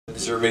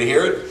Does everybody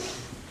hear it?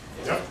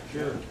 Yeah,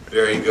 sure.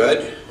 Very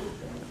good.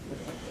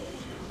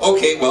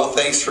 Okay, well,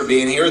 thanks for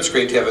being here. It's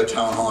great to have a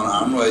town hall in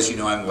Omro. As you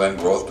know, I'm Glenn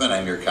Grothman.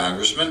 I'm your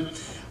congressman.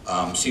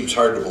 Seems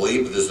hard to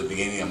believe, but this is the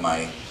beginning of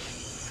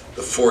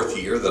the fourth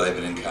year that I've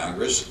been in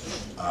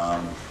Congress.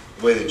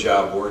 The way the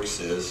job works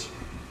is,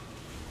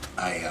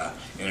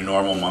 in a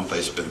normal month,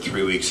 I spend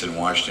 3 weeks in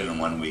Washington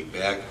and 1 week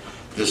back.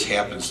 This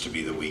happens to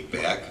be the week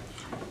back,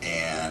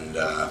 and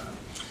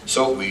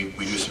so we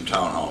do some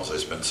town halls. I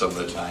spend some of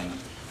the time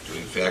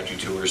doing factory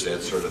tours,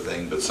 that sort of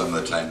thing, but some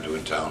of the time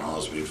doing town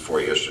halls. We did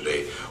 4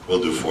 yesterday.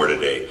 We'll do 4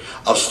 today.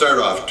 I'll start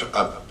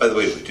off. By the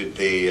way, did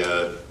they?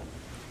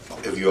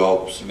 Have you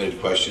all submitted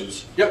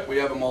questions? Yep, we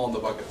have them all in the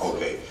bucket.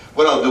 Okay.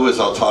 What I'll do is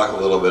I'll talk a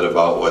little bit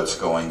about what's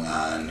going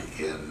on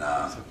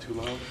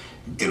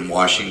in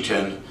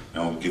Washington.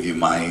 And I'll give you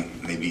my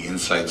maybe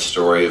inside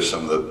story of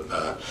some of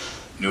the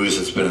news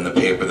that's been in the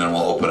paper, then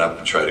we'll open up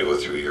and try to go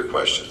through your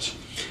questions.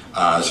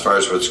 As far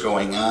as what's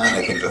going on,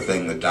 I think the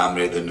thing that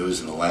dominated the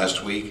news in the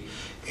last week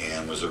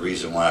and was the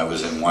reason why I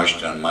was in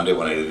Washington on Monday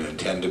when I didn't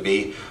intend to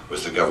be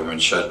was the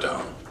government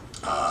shutdown.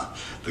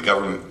 The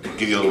government,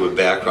 give you a little bit of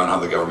background how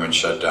the government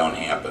shutdown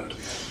happened.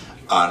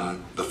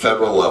 On the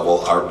federal level,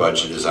 our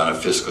budget is on a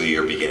fiscal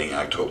year beginning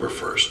October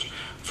 1st.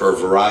 For a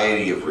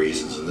variety of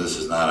reasons, and this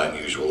is not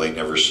unusual, they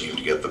never seem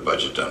to get the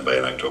budget done by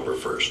October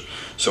 1st.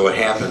 So what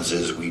happens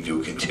is we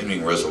do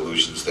continuing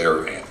resolutions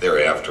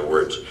there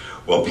afterwards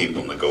while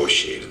people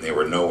negotiate, and they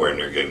were nowhere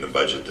near getting the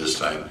budget this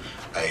time.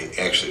 I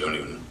actually don't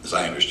even, as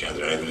I understand,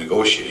 they're not even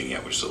negotiating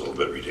yet, which is a little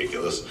bit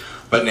ridiculous.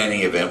 But in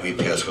any event, we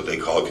passed what they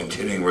call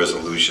continuing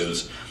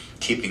resolutions,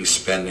 keeping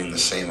spending the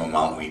same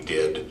amount we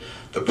did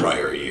the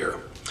prior year.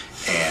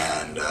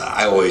 And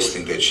I always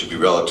think that should be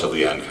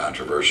relatively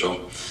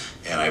uncontroversial.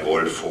 And I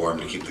voted for them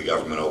to keep the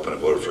government open. I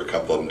voted for a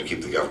couple of them to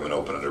keep the government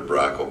open under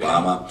Barack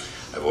Obama.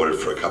 I voted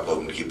for a couple of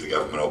them to keep the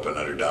government open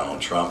under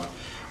Donald Trump.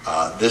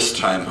 This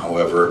time,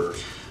 however,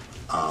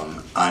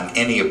 on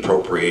any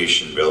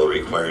appropriation bill, it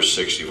requires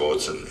 60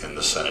 votes in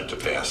the Senate to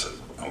pass it.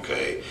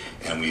 Okay,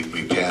 and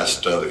we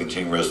passed the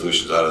continuing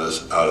resolutions out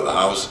of the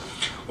House.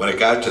 When it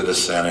got to the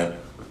Senate,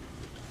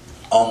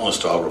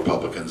 almost all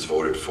Republicans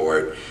voted for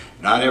it.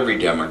 Not every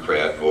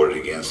Democrat voted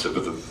against it,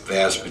 but the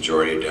vast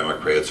majority of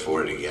Democrats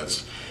voted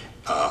against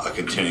a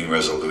continuing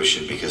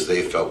resolution because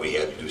they felt we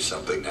had to do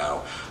something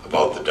now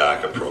about the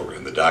DACA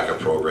program. The DACA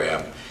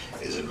program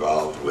is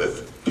involved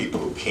with people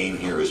who came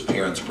here as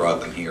parents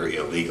brought them here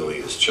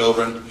illegally as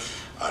children.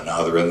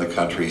 Now they're in the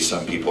country.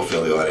 Some people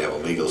feel they ought to have a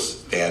legal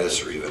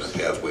status or even a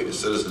pathway to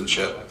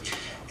citizenship.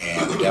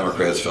 And the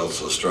Democrats felt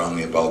so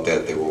strongly about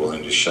that they were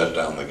willing to shut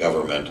down the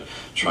government,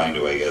 trying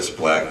to, I guess,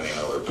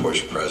 blackmail or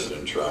push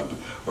President Trump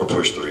or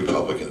push the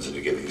Republicans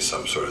into giving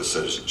some sort of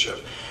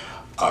citizenship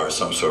or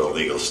some sort of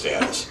legal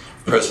status.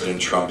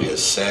 President Trump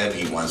has said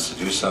he wants to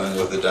do something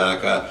with the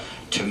DACA.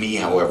 To me,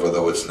 however,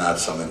 though, it's not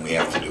something we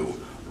have to do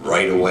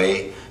right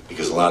away,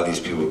 because a lot of these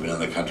people have been in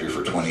the country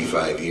for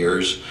 25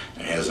 years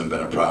and it hasn't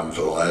been a problem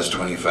for the last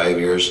 25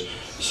 years.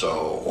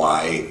 So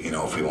why,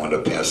 if we wound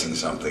up passing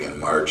something in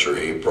March or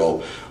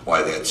April,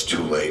 why that's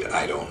too late,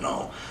 I don't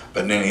know.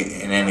 But in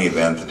any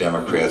event, the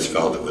Democrats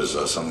felt it was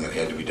something that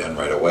had to be done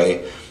right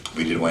away.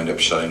 We did wind up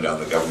shutting down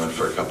the government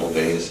for a couple of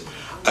days.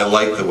 I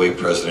like the way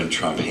President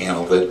Trump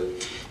handled it.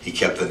 He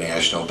kept the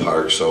national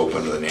parks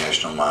open, the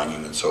national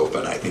monuments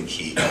open. I think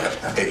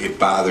it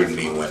bothered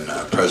me when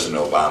President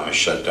Obama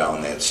shut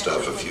down that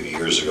stuff a few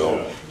years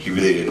ago. He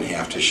really didn't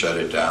have to shut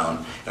it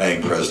down. And I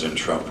think President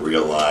Trump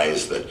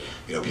realized that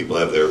people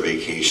have their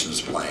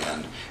vacations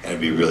planned, and it'd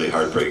be really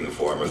heartbreaking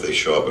for them if they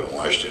show up in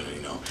Washington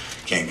and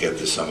can't get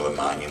to some of the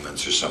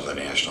monuments or some of the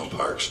national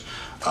parks.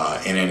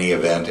 In any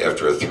event,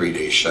 after a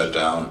 3-day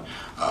shutdown,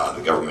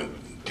 the government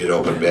did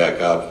open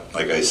back up.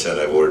 Like I said,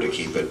 I voted to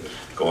keep it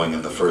going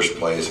in the first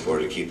place,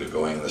 voted to keep it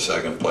going in the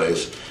second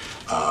place.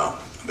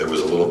 There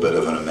was a little bit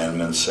of an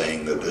amendment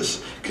saying that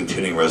this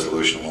continuing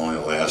resolution will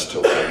only last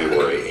till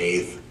February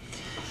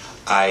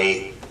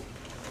 8th.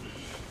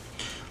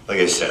 Like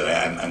I said,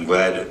 I'm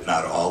glad that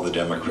not all the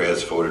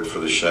Democrats voted for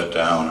the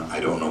shutdown. I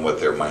don't know what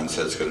their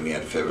mindset's going to be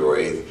on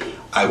February 8th.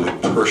 I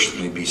would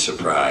personally be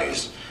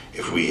surprised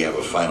if we have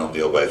a final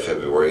deal by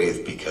February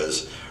 8th,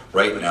 because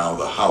right now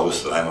the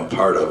House that I'm a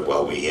part of,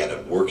 while we had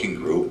a working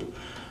group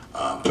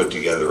put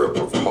together a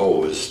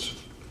proposed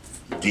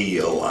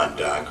deal on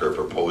DACA, or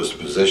proposed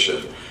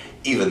position,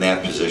 even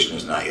that position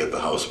is not yet the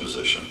House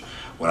position.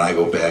 When I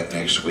go back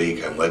next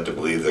week, I'm led to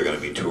believe there are going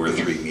to be 2 or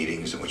 3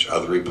 meetings in which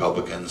other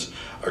Republicans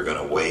are going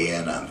to weigh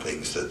in on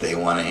things that they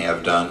want to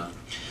have done.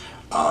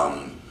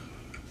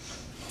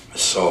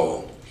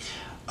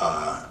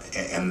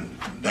 And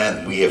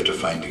then we have to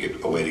find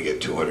a way to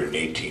get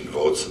 218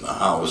 votes in the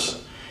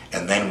House,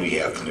 and then we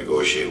have to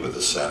negotiate with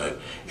the Senate,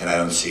 and I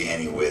don't see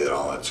any way that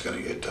all that's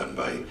going to get done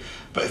by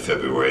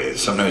February 8th.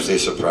 Sometimes they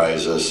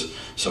surprise us.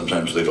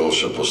 Sometimes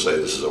leadership will say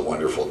this is a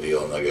wonderful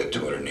deal and they'll get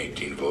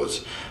 218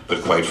 votes.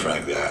 But quite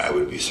frankly, I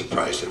would be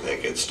surprised if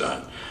that gets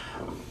done.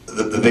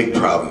 The big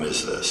problem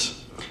is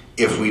this.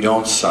 If we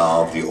don't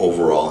solve the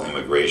overall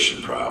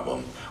immigration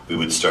problem, we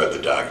would start the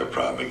DACA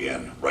problem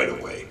again right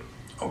away.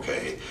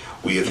 okay?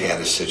 We have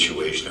had a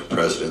situation of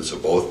presidents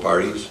of both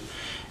parties,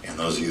 and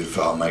those of you who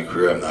follow my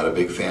career, I'm not a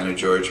big fan of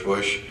George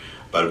Bush,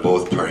 but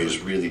both parties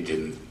really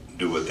didn't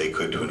do what they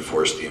could to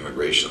enforce the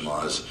immigration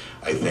laws.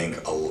 I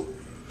think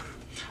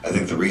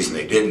the reason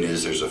they didn't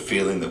is there's a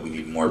feeling that we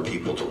need more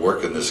people to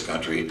work in this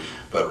country,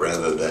 but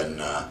rather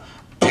than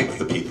pick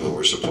the people who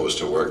were supposed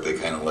to work, they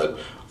kind of let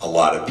a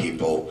lot of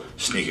people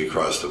sneak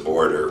across the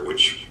border,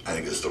 which I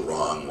think is the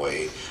wrong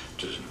way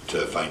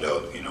to find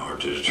out, you know, or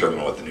to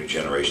determine what the new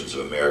generations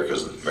of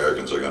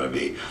Americans are going to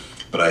be.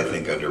 But I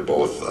think under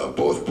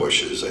both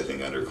Bushes, I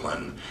think under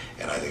Clinton,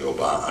 and I think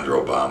under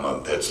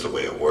Obama, that's the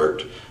way it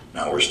worked.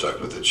 Now we're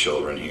stuck with the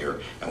children here,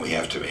 and we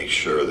have to make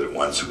sure that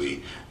once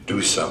we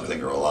do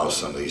something or allow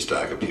some of these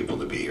DACA people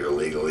to be here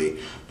legally,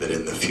 that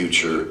in the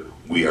future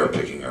we are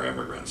picking our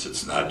immigrants.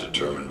 It's not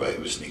determined by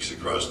who sneaks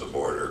across the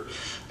border.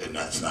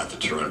 It's not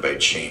determined by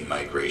chain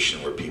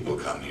migration where people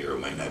come here who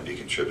might not be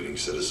contributing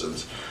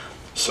citizens.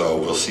 So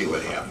we'll see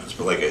what happens.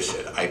 But like I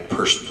said, I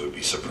personally would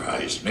be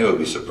surprised, maybe I would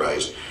be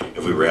surprised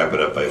if we wrap it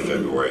up by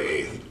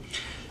February 8th.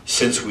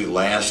 Since we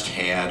last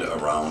had a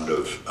round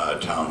of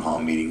town hall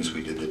meetings,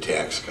 we did the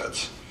tax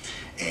cuts.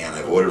 And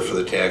I voted for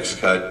the tax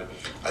cut.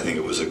 I think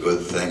it was a good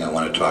thing. I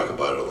want to talk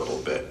about it a little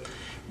bit.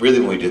 Really,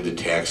 when we did the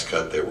tax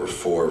cut, there were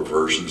 4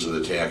 versions of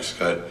the tax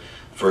cut.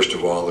 First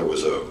of all, there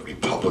was a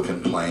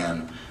Republican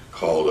plan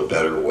called A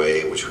Better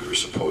Way, which we were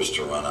supposed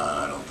to run on.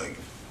 I don't think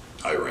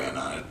I ran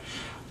on it.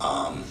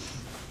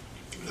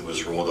 It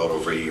was rolled out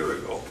over a year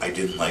ago. I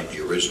didn't like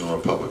the original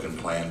Republican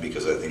plan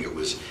because I think it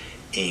was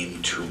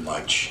aimed too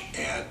much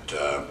at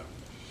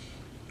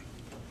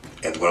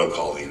what I'll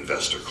call the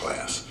investor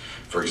class.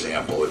 For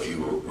example, if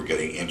you were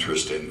getting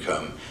interest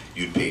income,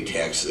 you'd pay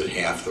taxes at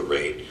half the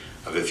rate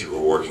of if you were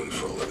working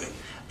for a living.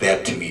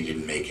 That to me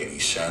didn't make any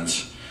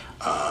sense.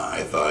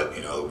 I thought,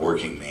 you know, the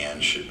working man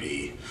should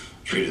be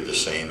treated the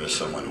same as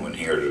someone who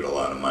inherited a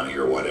lot of money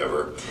or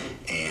whatever.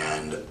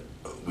 And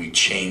we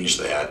changed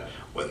that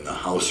when the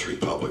House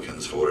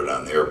Republicans voted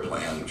on their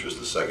plan, which was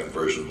the second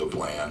version of the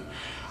plan.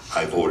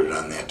 I voted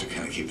on that to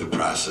kind of keep the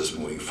process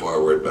moving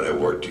forward, but I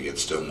worked to get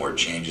still more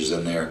changes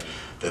in there.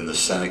 Then the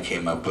Senate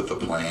came up with the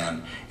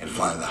plan, and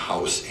finally the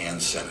House and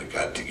Senate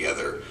got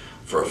together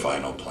for a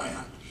final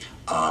plan.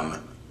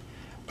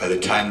 By the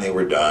time they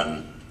were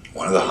done,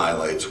 one of the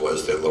highlights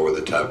was they lowered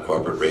the top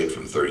corporate rate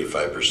from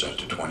 35%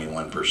 to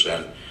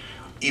 21%.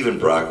 Even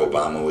Barack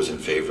Obama was in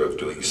favor of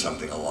doing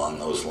something along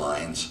those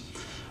lines.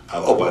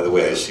 Oh, by the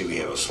way, I see we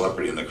have a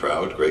celebrity in the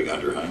crowd, Greg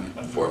Underheim,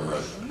 former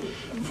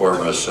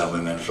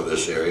assemblyman for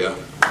this area.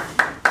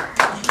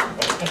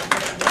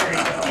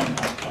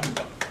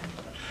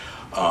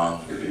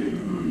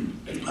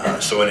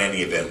 So in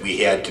any event, we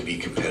had to be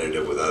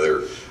competitive with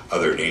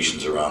other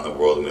nations around the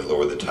world, and we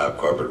lowered the top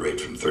corporate rate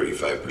from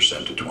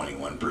 35% to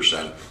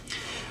 21%.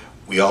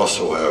 We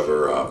also,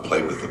 however,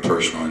 played with the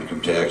personal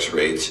income tax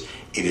rates.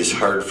 It is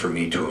hard for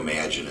me to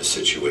imagine a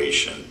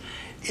situation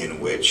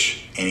in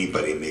which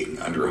anybody making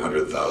under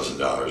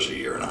 $100,000 a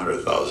year, and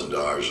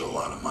 $100,000 is a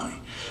lot of money,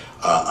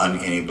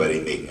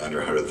 anybody making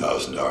under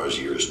 $100,000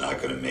 a year is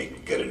not going to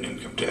get an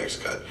income tax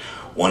cut.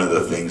 One of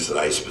the things that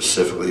I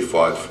specifically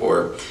fought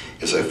for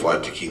is I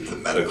fought to keep the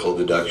medical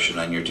deduction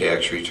on your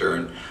tax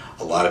return.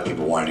 A lot of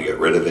people wanted to get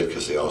rid of it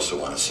because they also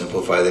want to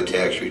simplify the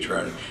tax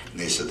return, and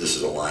they said this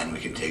is a line we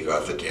can take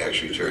off the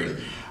tax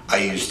return. I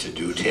used to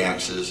do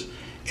taxes,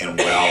 and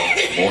while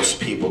most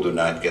people do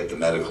not get the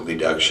medical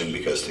deduction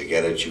because to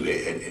get it,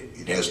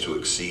 it has to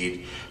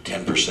exceed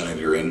 10%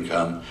 of your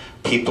income,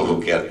 people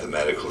who get the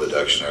medical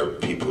deduction are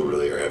people who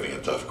really are having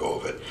a tough go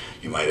of it.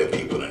 You might have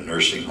people in a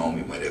nursing home,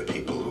 you might have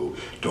people who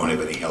don't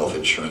have any health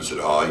insurance at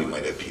all, you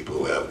might have people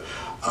who have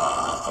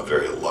a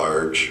very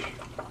large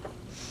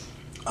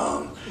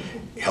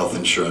health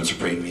insurance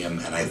premium,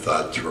 and I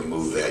thought to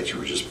remove that you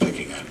were just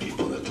picking on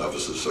people in the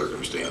toughest of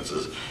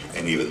circumstances,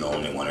 and even though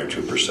only 1 or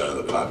 2% of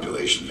the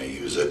population may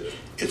use it,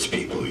 it's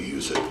people who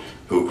use it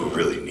who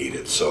really need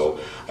it. So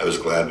I was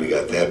glad we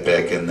got that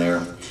back in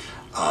there.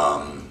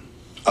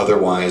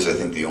 Otherwise, I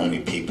think the only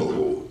people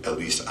who, at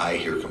least I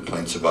hear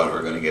complaints about,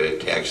 are going to get a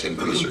tax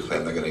increase or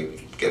claim they're going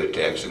to get a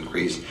tax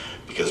increase,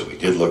 because we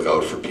did look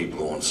out for people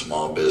who own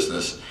small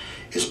business,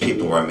 is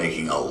people who are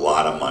making a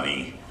lot of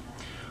money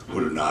who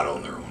do not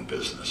own their own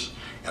business.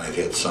 And I've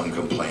had some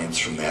complaints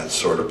from that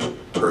sort of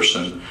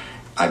person.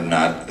 I'm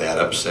not that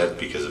upset,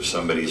 because if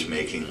somebody's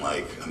making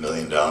like $1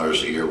 million a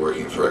year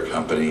working for a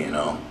company, you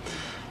know,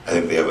 I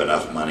think they have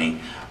enough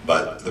money.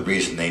 But the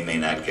reason they may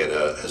not get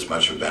as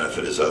much of a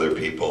benefit as other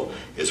people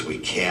is we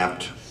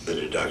capped the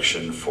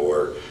deduction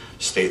for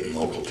state and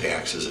local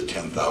taxes at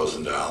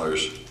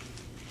 $10,000.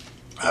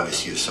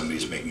 Obviously, if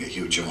somebody's making a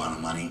huge amount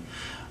of money,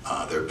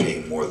 they're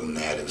paying more than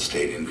that in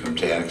state income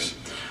tax.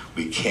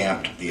 We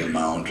capped the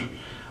amount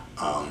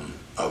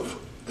of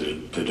the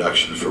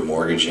deduction for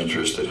mortgage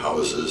interest at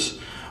houses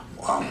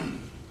at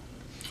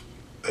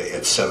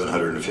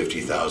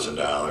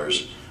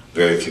 $750,000.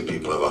 Very few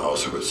people have a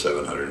house worth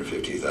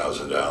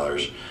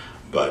 $750,000,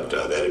 but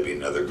that'd be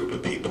another group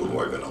of people who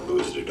are going to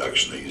lose the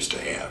deduction they used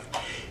to have.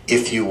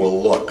 If you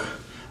will look,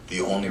 The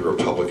only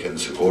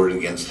Republicans who voted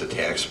against the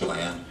tax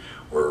plan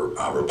were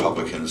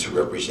Republicans who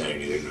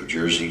represented either New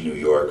Jersey, New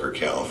York, or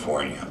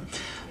California.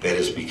 That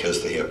is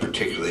because they have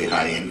particularly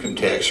high income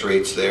tax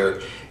rates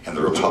there, and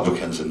the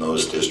Republicans in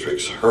those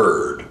districts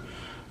heard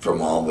from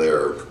all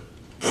their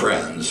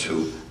friends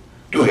who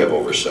do have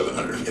over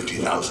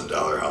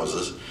 $750,000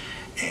 houses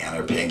and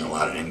are paying a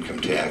lot of income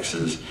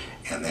taxes,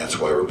 and that's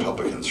why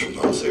Republicans from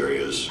those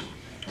areas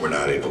were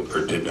not able,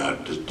 or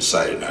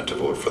decided not to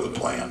vote for the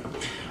plan.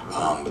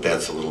 But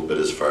that's a little bit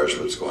as far as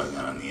what's going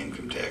on the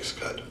income tax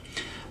cut.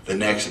 The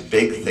next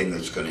big thing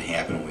that's going to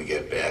happen when we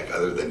get back,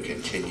 other than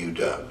continue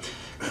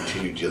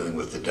dealing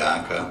with the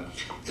DACA,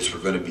 is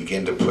we're going to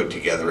begin to put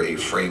together a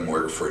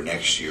framework for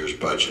next year's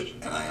budget,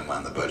 and I am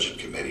on the budget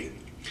committee.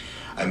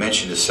 I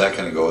mentioned a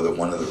second ago that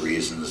one of the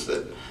reasons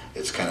that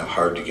it's kind of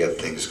hard to get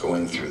things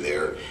going through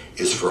there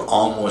is for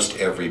almost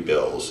every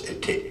bill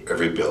it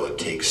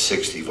takes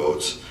 60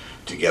 votes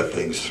to get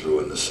things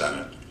through in the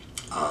Senate.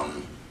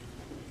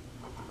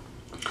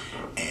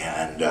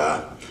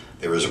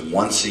 There is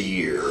once a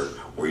year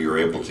where you're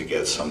able to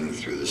get something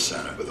through the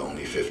Senate with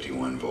only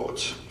 51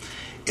 votes.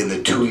 In the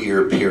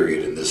 2-year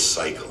period in this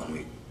cycle,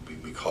 and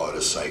we call it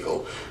a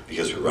cycle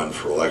because we run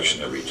for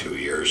election every 2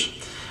 years,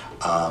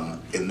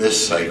 in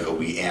this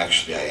cycle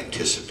I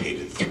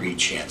anticipated 3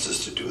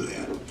 chances to do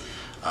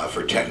that.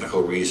 For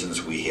technical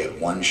reasons, we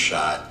had 1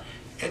 shot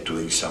at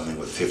doing something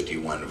with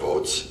 51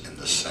 votes in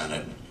the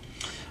Senate,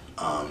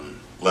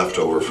 left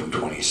over from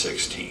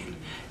 2016.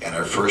 And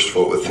our first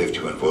vote with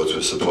 51 votes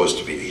was supposed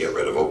to be to get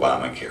rid of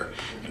Obamacare.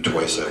 And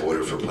twice I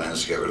voted for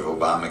plans to get rid of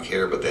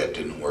Obamacare, but that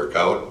didn't work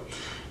out.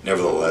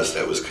 Nevertheless,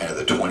 that was kind of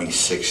the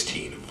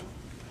 2016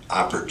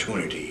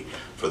 opportunity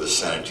for the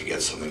Senate to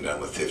get something done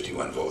with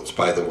 51 votes.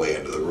 By the way,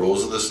 under the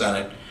rules of the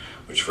Senate,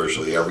 which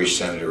virtually every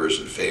senator is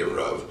in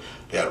favor of,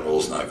 that rule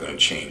is not going to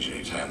change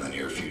anytime in the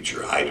near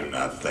future. I do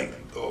not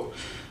think, though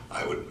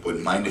I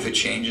wouldn't mind if it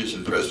changes,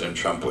 and President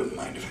Trump wouldn't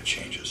mind if it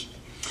changes.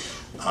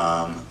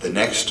 The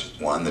next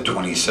one, the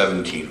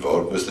 2017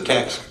 vote, was the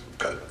tax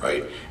cut,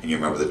 right? And you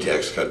remember the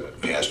tax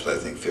cut passed with, I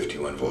think,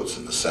 51 votes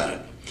in the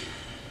Senate.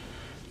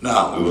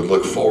 Now, we would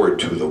look forward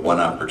to the one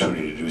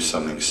opportunity to do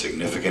something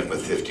significant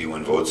with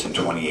 51 votes in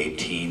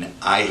 2018.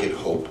 I had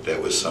hoped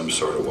that was some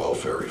sort of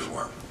welfare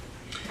reform.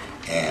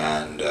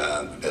 And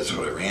that's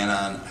what I ran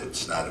on.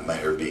 It's not a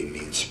matter of being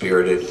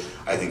mean-spirited.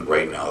 I think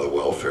right now the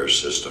welfare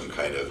system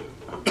kind of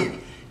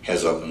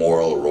has a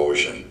moral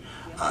erosion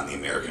on the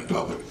American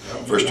public.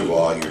 First of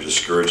all, you're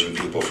discouraging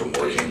people from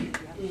working,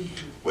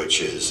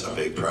 which is a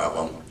big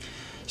problem.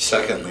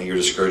 Secondly, you're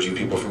discouraging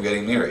people from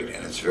getting married,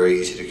 and it's very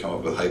easy to come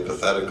up with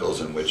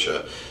hypotheticals in which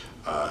a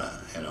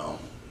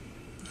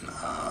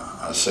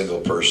single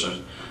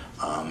person,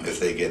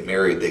 if they get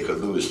married, they could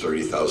lose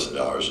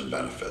 $30,000 in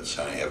benefits.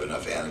 And I have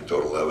enough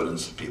anecdotal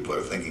evidence that people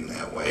are thinking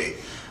that way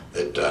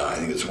that I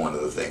think it's one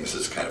of the things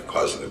that's kind of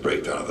causing the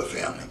breakdown of the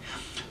family.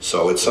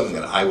 So it's something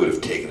that I would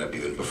have taken up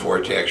even before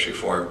tax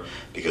reform,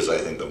 because I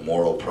think the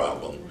moral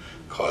problem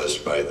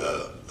caused by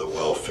the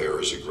welfare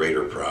is a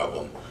greater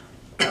problem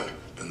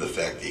than the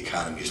fact the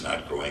economy is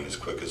not growing as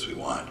quick as we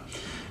want.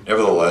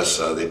 Nevertheless,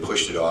 they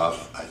pushed it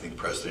off. I think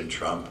President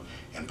Trump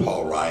and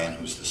Paul Ryan,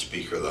 who's the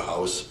Speaker of the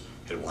House,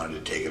 had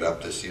wanted to take it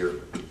up this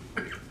year.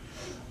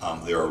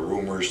 There are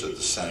rumors that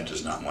the Senate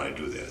does not want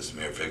to do that. As a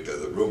matter of fact, there are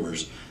the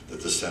rumors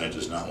that the Senate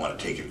does not want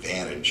to take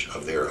advantage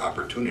of their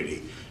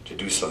opportunity to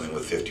do something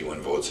with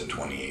 51 votes in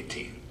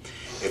 2018.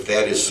 If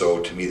that is so,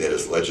 to me that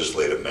is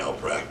legislative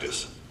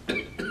malpractice.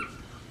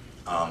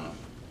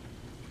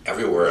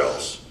 Everywhere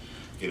else,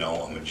 you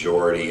know, a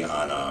majority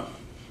on,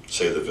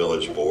 say, the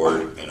village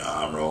board in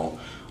Omro,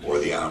 or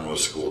the Omro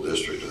School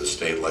District, or the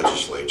state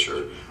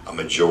legislature, a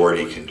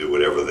majority can do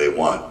whatever they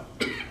want.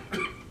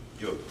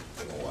 You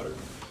have water.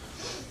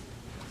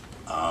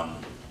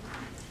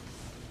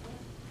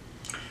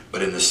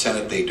 But in the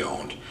Senate they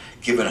don't.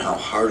 Given how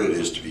hard it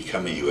is to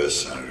become a U.S.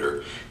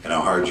 Senator and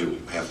how hard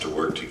you have to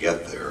work to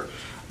get there,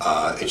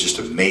 it just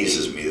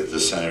amazes me that the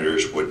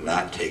senators would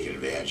not take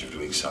advantage of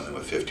doing something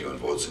with 51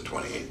 votes in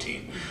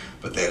 2018.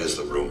 But that is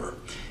the rumor.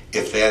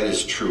 If that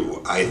is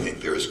true, I think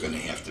there is going to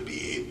have to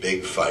be a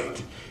big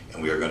fight,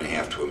 and we are going to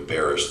have to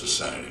embarrass the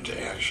Senate into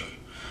action.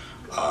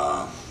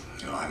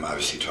 You know, I'm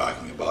obviously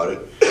talking about it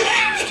in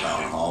these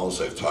town halls.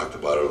 I've talked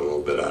about it a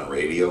little bit on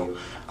radio.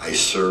 I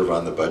serve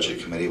on the Budget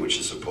Committee, which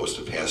is supposed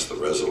to pass the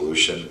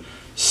resolution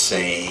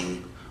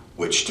saying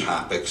which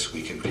topics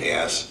we can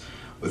pass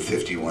with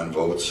 51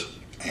 votes.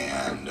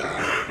 And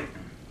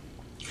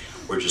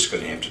we're just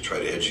going to have to try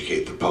to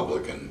educate the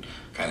public and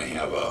kind of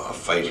have a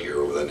fight here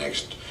over the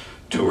next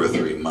 2 or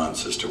 3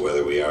 months as to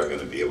whether we are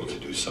going to be able to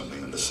do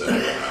something in the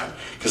Senate or not.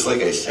 Because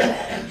like I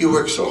said, you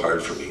work so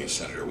hard for being a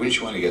senator. Wouldn't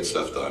you want to get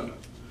stuff done?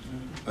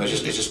 It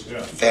just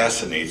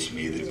fascinates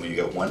me that when you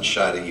get 1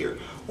 shot a year,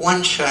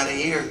 1 shot a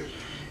year.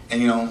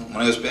 And you know, when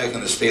I was back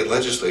in the state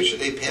legislature,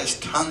 they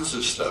passed tons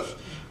of stuff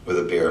with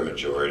a bare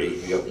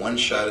majority. You got 1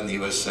 shot in the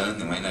U.S. Senate,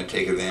 they might not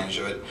take advantage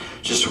of it.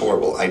 Just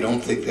horrible. I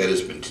don't think that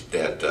has been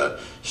that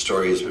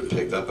story has been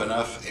picked up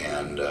enough,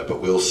 and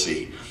but we'll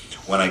see.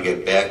 When I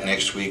get back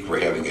next week,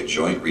 we're having a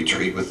joint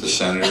retreat with the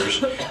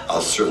senators.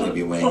 I'll certainly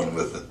be weighing in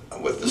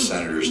with the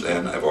senators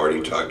then. I've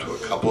already talked to a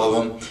couple of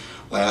them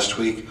last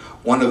week.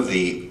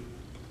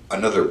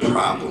 Another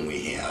problem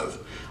we have,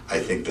 I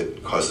think,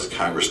 that causes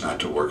Congress not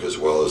to work as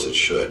well as it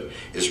should,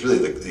 is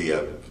really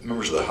the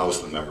members of the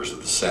House and the members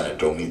of the Senate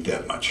don't meet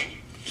that much.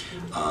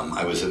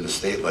 I was in the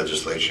state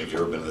legislature. If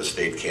you've ever been to the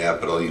state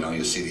capitol,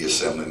 you see the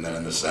assemblymen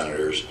and the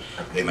senators.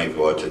 They might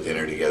go out to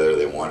dinner together.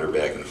 They wander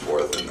back and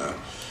forth in the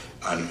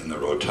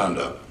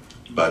rotunda.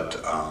 But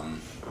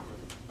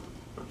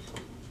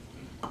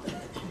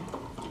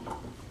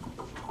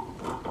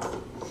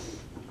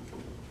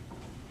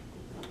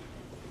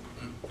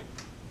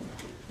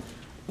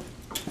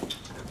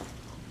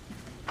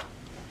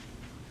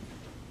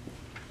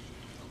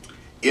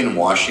in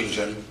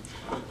Washington,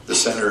 the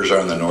senators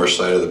are on the north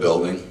side of the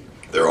building.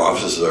 Their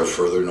offices are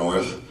further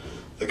north.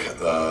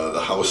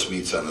 The House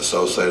meets on the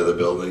south side of the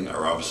building.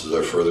 Our offices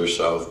are further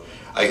south.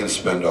 I can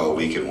spend all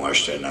week in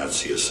Washington and not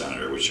see a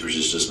senator, which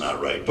is just not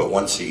right. But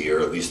once a year,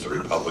 at least the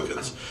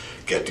Republicans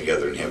get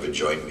together and have a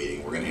joint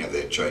meeting. We're going to have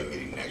that joint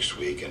meeting next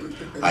week, and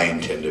I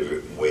intend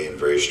to weigh in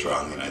very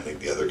strongly, and I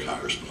think the other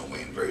congressmen will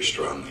weigh in very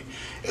strongly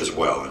as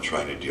well in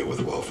trying to deal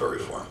with welfare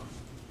reform.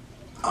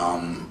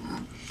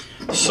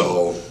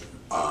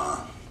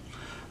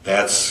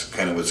 That's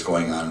kind of what's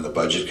going on in the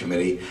Budget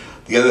Committee.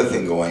 The other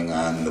thing going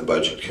on in the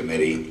Budget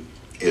Committee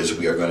is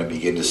we are going to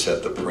begin to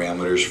set the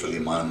parameters for the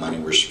amount of money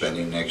we're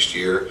spending next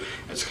year.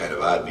 It's kind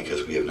of odd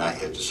because we have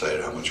not yet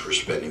decided how much we're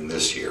spending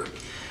this year.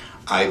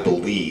 I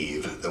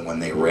believe that when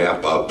they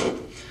wrap up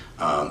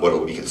what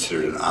will be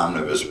considered an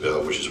omnibus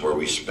bill, which is where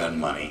we spend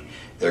money,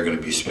 they're going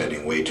to be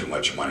spending way too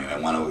much money. And I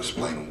want to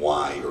explain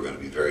why you're going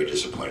to be very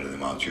disappointed in the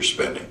amount you're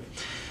spending.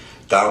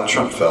 Donald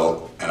Trump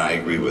felt, and I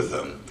agree with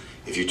him,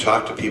 if you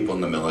talk to people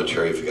in the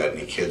military, if you've got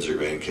any kids or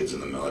grandkids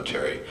in the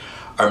military,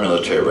 our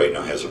military right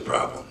now has a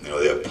problem.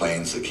 They have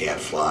planes that can't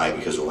fly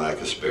because of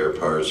lack of spare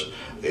parts.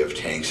 They have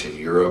tanks in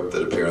Europe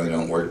that apparently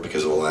don't work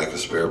because of the lack of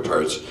spare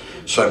parts.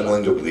 So I'm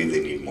willing to believe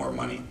they need more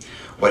money.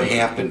 What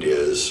happened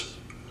is,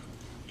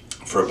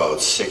 for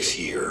about 6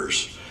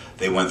 years,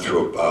 they went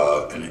through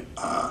an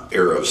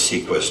era of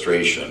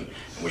sequestration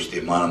in which the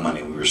amount of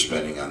money we were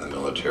spending on the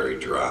military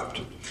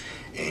dropped.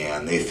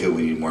 And they feel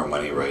we need more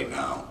money right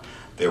now.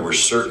 There were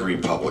certain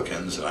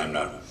Republicans, and I'm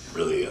not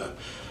really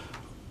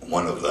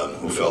one of them,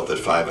 who felt that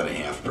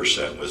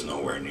 5.5% was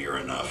nowhere near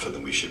enough and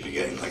that we should be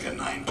getting like a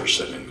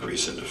 9%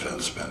 increase in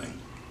defense spending.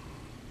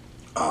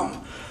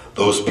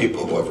 Those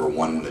people, however,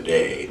 won the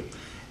day,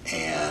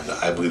 and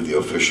I believe the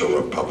official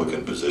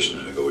Republican position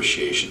in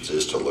negotiations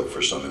is to look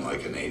for something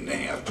like an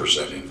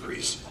 8.5%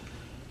 increase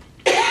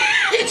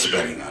in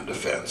spending on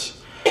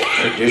defense.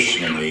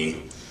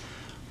 Traditionally,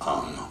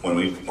 when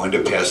we wind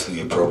up passing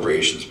the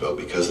appropriations bill,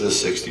 because of the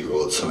 60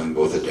 rule, it's something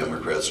both the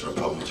Democrats and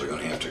Republicans are going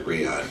to have to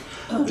agree on.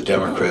 The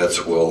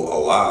Democrats will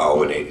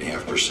allow an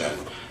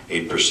 8%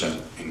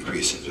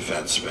 increase in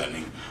defense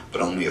spending,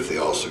 but only if they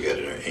also get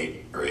an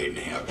 8 or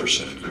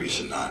 8.5% increase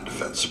in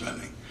non-defense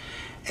spending.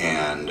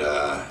 And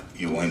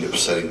you wind up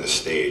setting the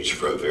stage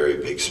for a very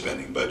big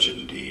spending budget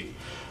indeed.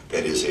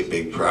 That is a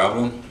big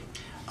problem.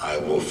 I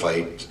will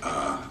fight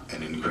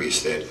and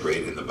increase that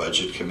grade in the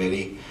Budget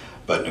Committee.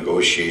 But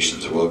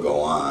negotiations will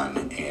go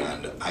on,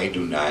 and I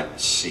do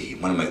not see,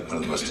 one of the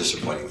most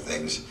disappointing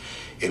things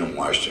in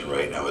Washington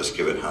right now is,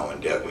 given how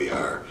in debt we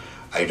are,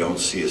 I don't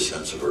see a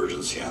sense of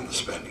urgency on the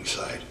spending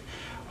side,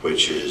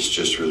 which is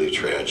just really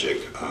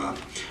tragic.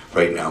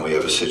 Right now we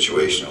have a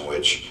situation in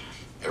which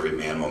every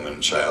man, woman,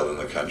 and child in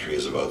the country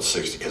has about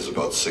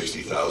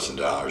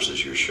 $60,000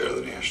 as your share of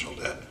the national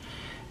debt.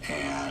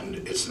 And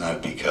it's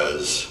not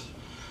because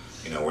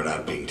we're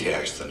not being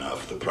taxed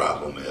enough. The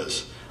problem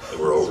is that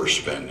we're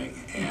overspending,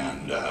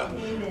 and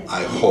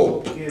I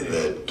hope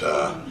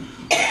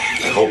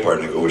our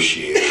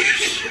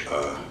negotiators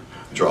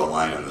draw a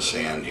line in the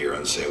sand here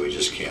and say we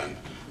just can't,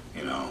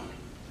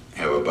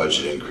 have a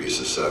budget increase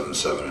of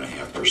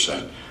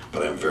 7.5%.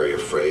 But I'm very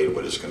afraid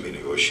what is going to be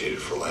negotiated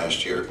for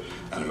last year,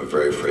 and I'm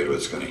very afraid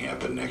what's going to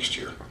happen next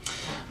year.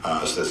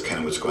 So that's kind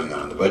of what's going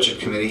on in the Budget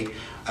Committee.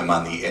 I'm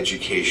on the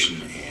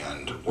Education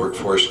and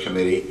Workforce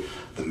Committee.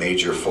 The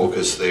major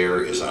focus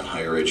there is on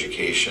higher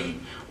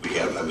education.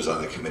 I was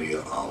on the committee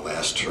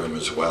last term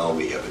as well.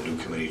 We have a new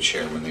committee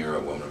chairman there, a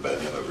woman by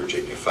the name of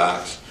Virginia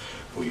Fox,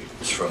 who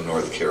is from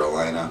North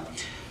Carolina.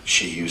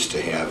 She used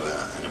to have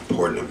an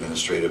important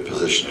administrative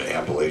position at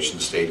Appalachian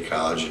State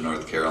College in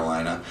North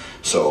Carolina.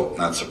 So,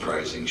 not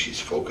surprising, she's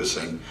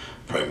focusing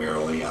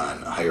primarily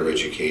on higher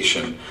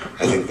education.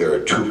 I think there are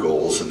 2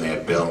 goals in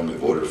that bill, and we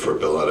voted for a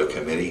bill out of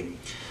committee.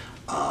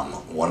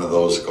 One of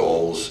those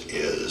goals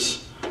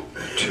is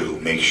to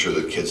make sure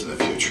that kids in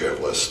the future have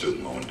less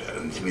student loan debt.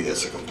 And to me,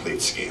 that's a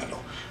complete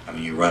scandal. I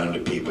mean, you run into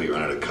people, you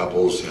run into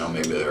couples,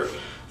 maybe they're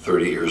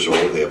 30 years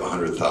old, they have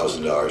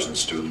 $100,000 in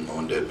student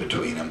loan debt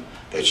between them.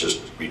 That's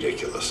just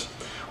ridiculous.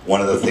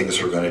 One of the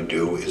things we're going to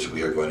do is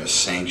we are going to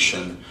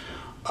sanction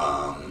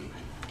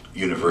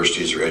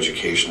universities or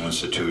educational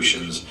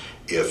institutions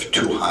if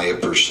too high a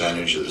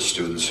percentage of the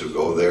students who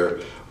go there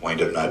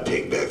wind up not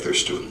paying back their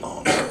student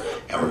loans.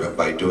 And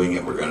by doing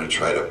it, we're going to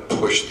try to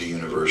push the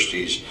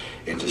universities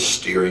into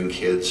steering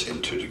kids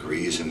into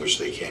degrees in which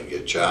they can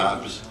get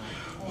jobs.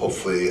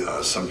 Hopefully,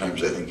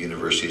 sometimes I think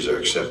universities are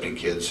accepting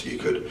kids you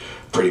could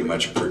pretty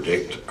much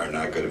predict are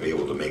not going to be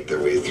able to make their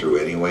way through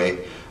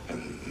anyway.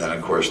 And then,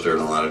 of course, they're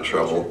in a lot of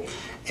trouble.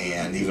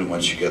 And even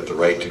once you get the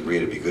right degree,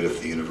 it'd be good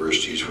if the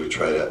universities would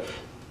try to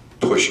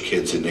push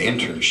kids into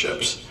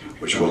internships,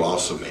 which will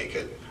also make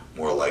it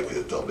more likely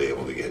that they'll be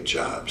able to get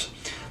jobs.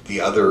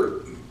 The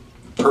other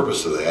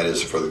purpose of that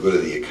is for the good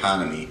of the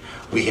economy.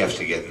 We have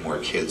to get more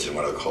kids in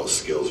what I'll call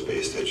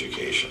skills-based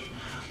education.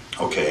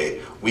 Okay,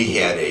 we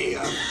had a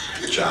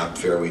job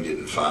fair we did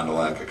in Fond du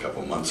Lac a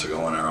couple months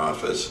ago in our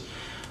office.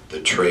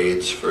 The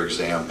trades, for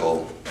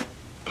example,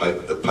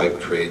 the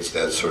pipe trades,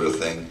 that sort of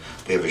thing,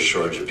 they have a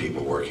shortage of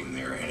people working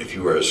there. And if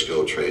you were a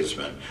skilled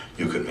tradesman,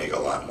 you could make a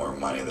lot more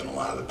money than a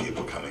lot of the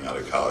people coming out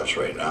of college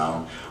right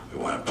now. We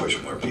want to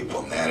push more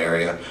people in that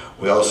area.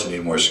 We also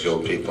need more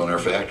skilled people in our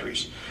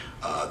factories.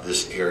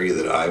 This area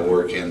that I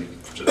work in,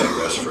 to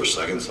digress for a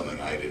second,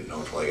 something I didn't know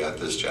until I got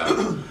this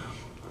job.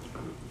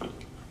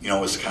 You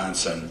know,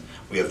 Wisconsin,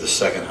 we have the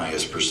second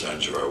highest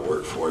percentage of our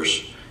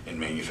workforce in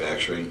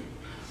manufacturing.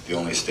 The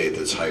only state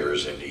that's higher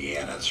is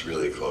Indiana. It's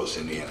really close.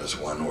 Indiana's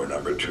one, we're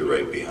number 2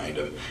 right behind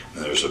them.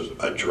 And there's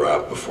a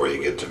drop before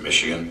you get to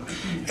Michigan.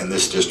 In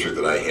this district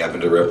that I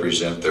happen to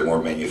represent, there are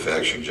more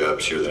manufacturing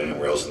jobs here than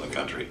anywhere else in the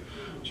country.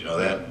 Do you know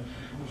that?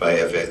 If I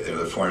have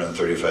the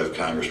 435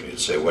 congressmen, you'd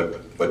say,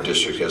 what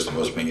district has the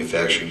most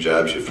manufacturing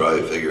jobs? You'd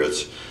probably figure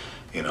it's,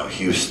 you know,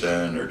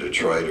 Houston or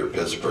Detroit or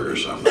Pittsburgh or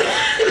something.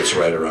 It's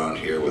right around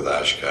here with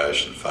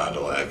Oshkosh and Fond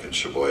du Lac and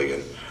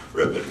Sheboygan,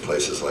 Ripon,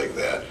 places like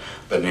that.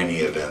 But in any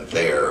event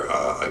there,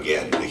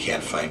 again, they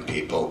can't find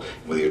people.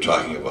 Whether you're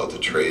talking about the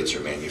trades or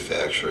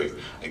manufacturing,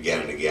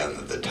 again and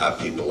again, the top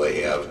people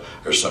they have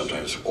are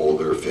sometimes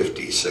older,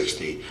 50,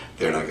 60.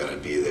 They're not going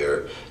to be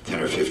there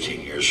 10 or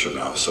 15 years from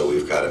now. So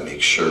we've got to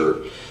make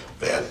sure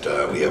that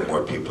we have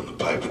more people in the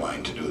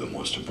pipeline to do the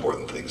most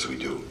important things we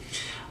do.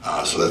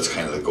 So that's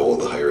kind of the goal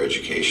of the higher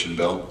education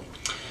bill.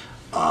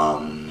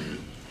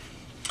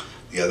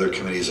 The other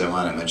committees I'm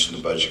on, I mentioned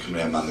the budget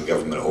committee. I'm on the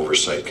government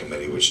oversight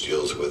committee, which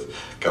deals with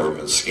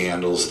government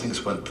scandals.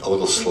 Things went a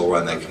little slower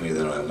on that committee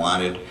than I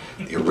wanted.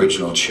 The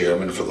original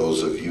chairman, for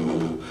those of you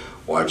who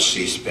watched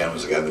C-SPAN,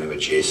 was a guy by the name of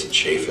Jason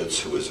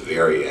Chaffetz, who was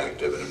very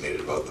active and made it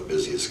about the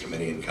busiest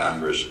committee in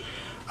Congress.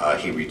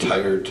 He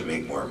retired to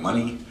make more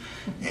money.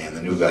 And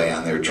the new guy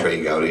on there,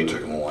 Trey Gowdy,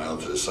 took him a while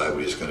to decide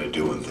what he's going to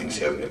do, and things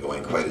haven't been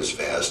going quite as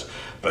fast.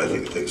 But I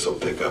think things will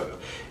pick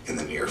up in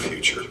the near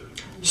future.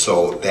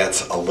 So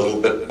that's a little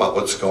bit about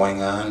what's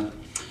going on.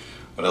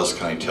 What else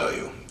can I tell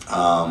you?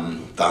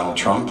 Donald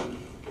Trump.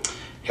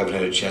 Haven't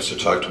had a chance to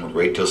talk to him a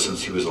great deal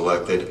since he was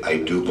elected. I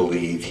do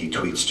believe he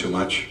tweets too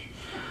much.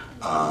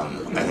 I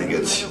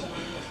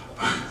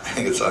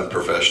think it's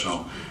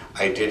unprofessional.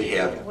 I did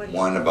have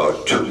one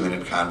about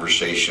 2-minute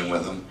conversation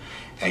with him.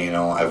 And you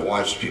know, I've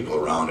watched people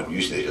around him,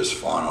 usually they just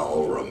fawn all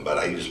over him, but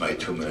I used my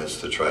 2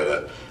 minutes to try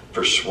to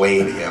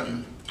persuade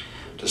him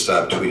to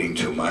stop tweeting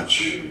too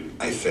much.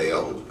 I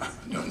failed.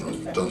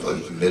 Don't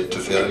admit to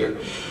failure,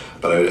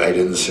 but I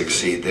didn't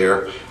succeed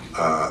there.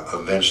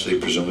 Eventually,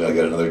 presumably, I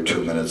got another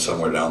 2 minutes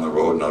somewhere down the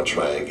road, and I'll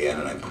try again,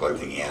 and I'm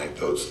collecting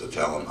anecdotes to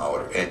tell him how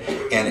it,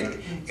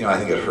 and you know, I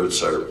think it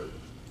hurts in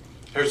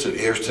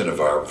a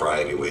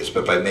variety of ways,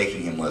 but by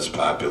making him less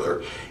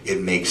popular, it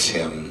makes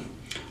him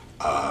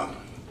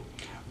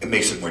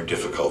it more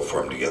difficult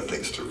for him to get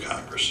things through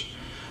Congress.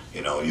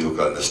 You know, you look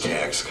on this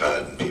tax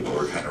cut, and people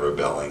were kind of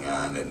rebelling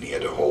on it, and he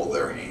had to hold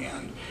their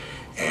hand.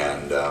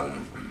 And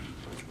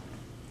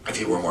if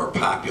he were more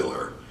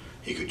popular,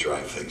 he could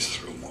drive things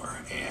through more.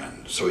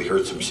 And so he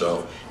hurts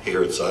himself, he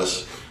hurts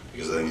us,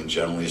 because I think in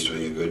general he's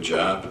doing a good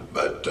job.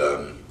 But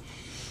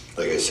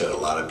like I said, a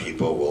lot of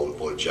people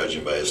will judge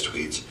him by his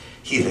tweets.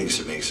 He thinks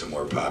it makes him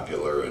more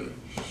popular, and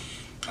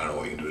I don't know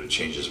what you can do to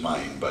change his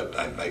mind, but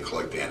I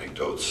collect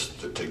anecdotes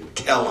to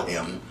tell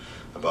him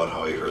about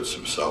how he hurts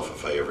himself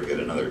if I ever get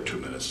another 2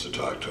 minutes to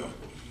talk to him.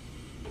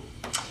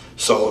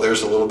 So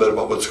there's a little bit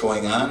about what's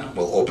going on.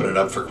 We'll open it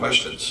up for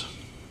questions.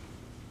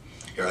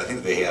 Here, I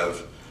think they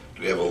have,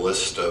 do we have a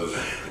list of...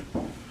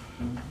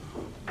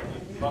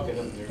 Bucket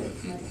up there.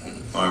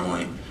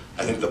 Normally,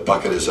 I think the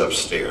bucket is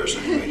upstairs. I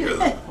can hear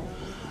them.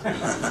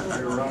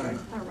 They're running.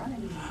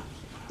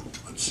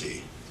 Let's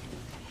see.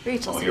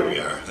 Rachel's oh, here we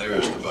are.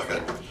 There's the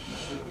bucket. All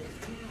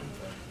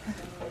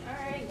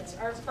right,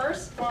 our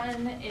first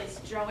one is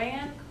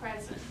Joanne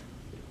Crescent.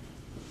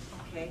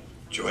 Okay.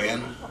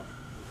 Joanne?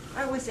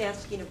 I was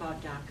asking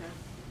about DACA.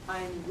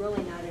 I'm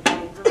really not in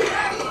favor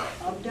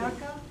of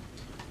DACA.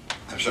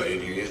 I'm sorry, I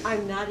didn't hear you.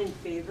 I'm not in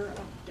favor of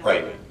DACA.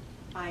 Right.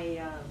 I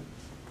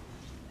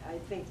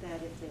think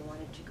that if they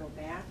wanted to go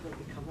back or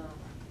become a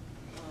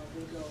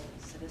legal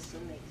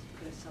citizen, they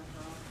could have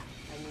somehow.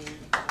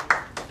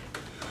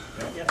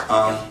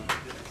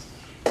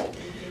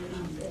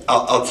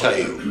 I'll tell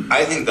you,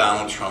 I think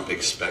Donald Trump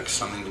expects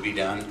something to be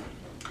done,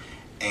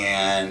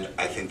 and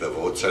I think the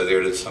votes are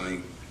there that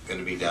something going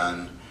to be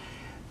done.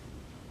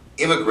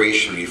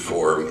 immigration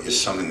reform is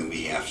something that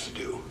we have to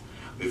do.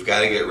 We've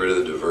got to get rid of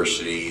the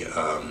diversity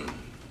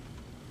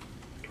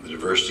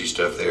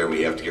stuff there.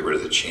 We have to get rid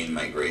of the chain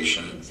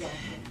migration. Exactly.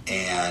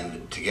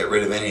 And to get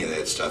rid of any of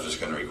that stuff is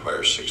going to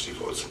require 60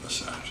 votes in the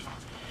Senate.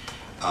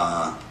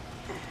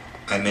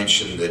 I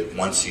mentioned that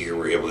once a year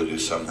we're able to do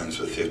some things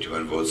with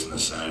 51 votes in the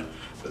Senate,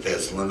 but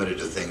that's limited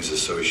to things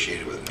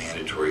associated with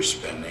mandatory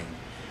spending.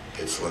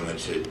 It's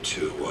limited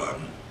to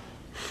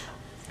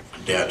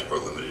debt or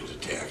limited to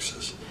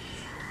taxes.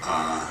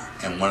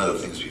 And one of the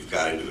things we've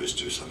got to do is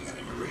do something on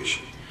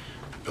immigration.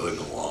 Building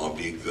the wall will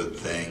be a good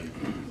thing.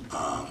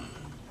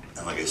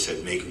 And like I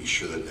said, making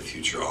sure that in the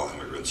future all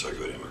immigrants are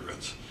good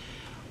immigrants.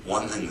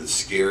 One thing that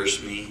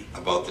scares me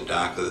about the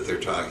DACA that they're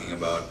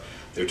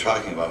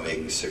talking about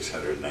making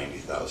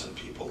 690,000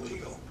 people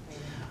legal.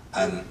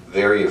 I'm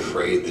very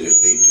afraid that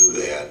if they do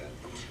that,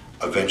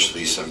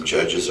 eventually some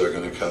judges are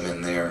going to come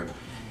in there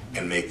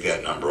and make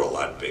that number a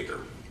lot bigger.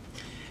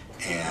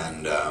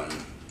 And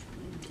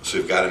so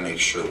we've got to make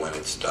sure when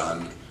it's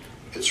done,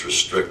 it's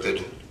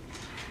restricted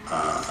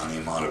on the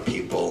amount of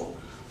people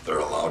that are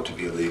allowed to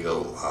be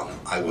legal.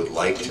 I would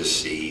like to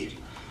see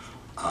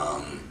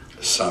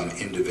some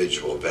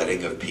individual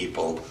vetting of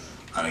people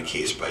on a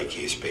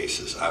case-by-case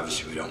basis.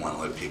 Obviously, we don't want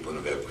to let people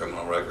in who have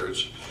criminal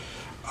records.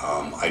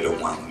 I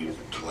don't want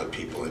to let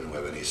people in who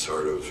have any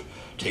sort of,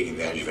 take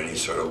advantage of any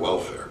sort of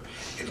welfare.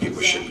 And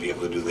people shouldn't be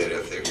able to do that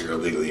if they're here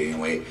illegally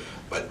anyway.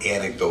 But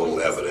anecdotal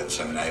evidence,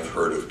 I mean, I've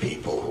heard of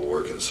people who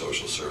work in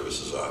social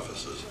services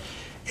offices,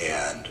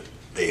 and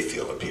they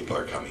feel that people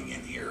are coming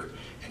in here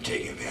and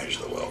taking advantage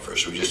of the welfare.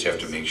 So we just have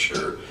to make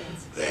sure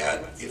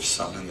that if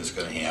something is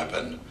going to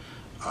happen,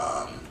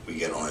 we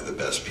get only the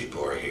best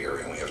people are here,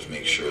 and we have to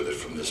make sure that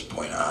from this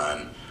point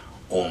on,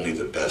 only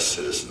the best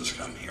citizens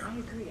come here. I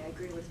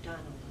agree with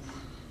Donald.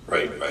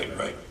 Right.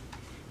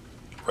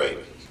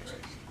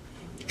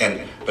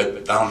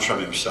 But Donald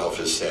Trump himself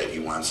has said he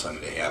wants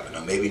something to happen.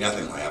 Now maybe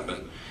nothing will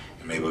happen,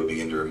 and maybe we'll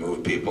begin to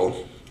remove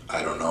people.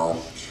 I don't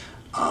know.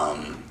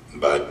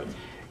 But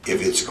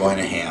if it's going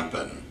to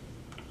happen,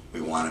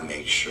 we want to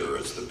make sure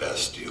it's the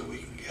best deal we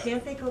can get.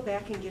 Can't they go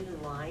back and get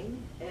in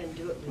line and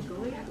do it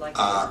legally? Like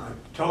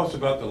Tell us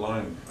about the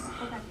line.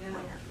 yeah.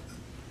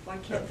 Why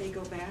can't they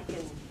go back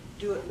and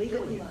do it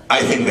legally?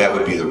 I think that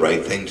would be the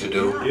right thing to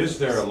do. Is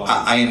there a line?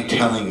 I am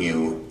telling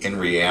you, in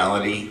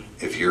reality,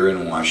 if you're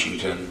in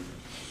Washington,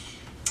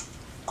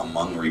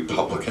 among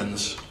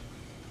Republicans,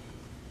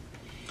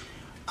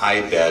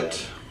 I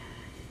bet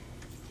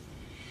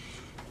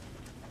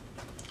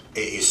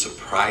a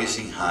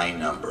surprising high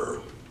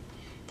number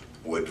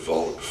would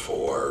vote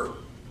for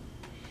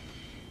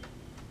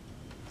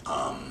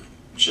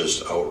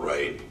just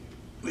outright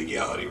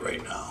legality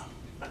right now.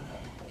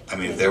 I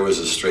mean, if there was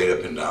a straight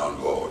up and down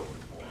vote.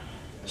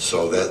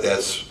 So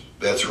that's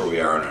where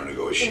we are in our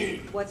negotiating.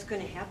 And what's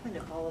going to happen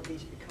if all of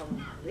these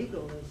become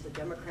legal is the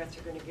Democrats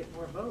are going to get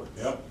more votes.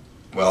 Yep.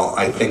 Well,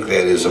 I think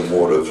that is a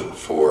motive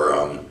for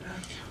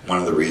one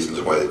of the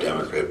reasons why the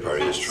Democrat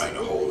Party is trying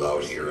to hold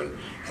out here and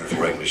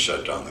threaten to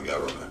shut down the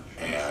government.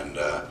 And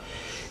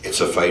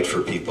it's a fight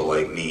for people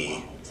like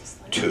me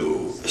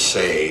to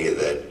say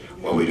that,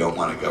 well, we don't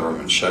want a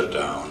government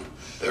shutdown.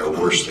 There are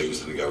worse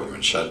things than a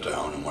government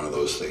shutdown, and one of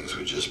those things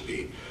would just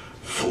be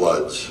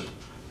floods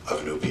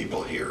of new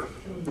people here.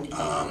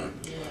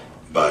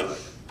 But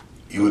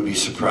you would be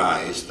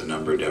surprised the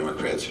number of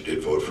Democrats who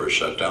did vote for a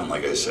shutdown.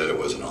 Like I said, it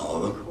wasn't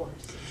all of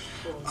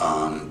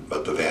them.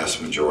 But the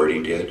vast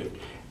majority did.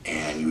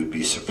 And you would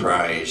be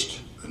surprised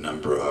the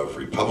number of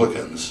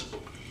Republicans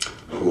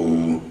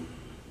who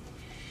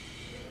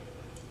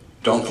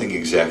don't think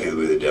exactly the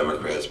way the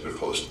Democrats, but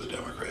close to the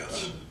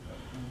Democrats.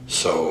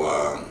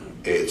 So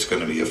it's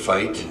going to be a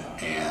fight,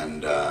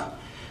 and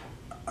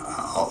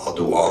I'll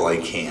do all I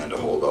can to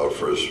hold out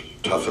for as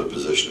tough a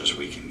position as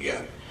we can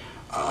get.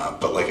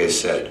 But like I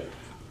said,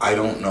 I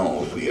don't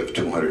know if we have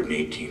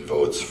 218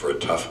 votes for a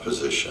tough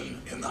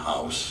position in the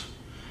House,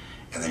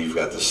 and then you've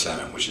got the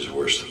Senate, which is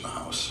worse than the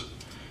House.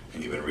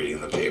 And you've been reading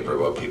in the paper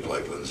about people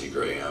like Lindsey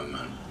Graham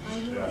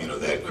and, you know,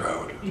 that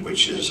crowd,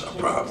 which is a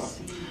problem.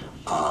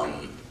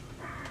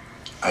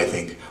 I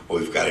think what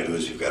we've got to do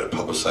is we've got to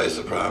publicize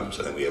the problems,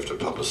 and then we have to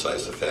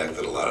publicize the fact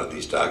that a lot of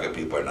these DACA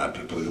people are not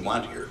people we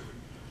want here,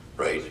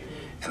 right?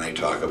 And I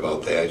talk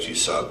about that. You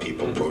saw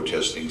people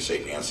protesting,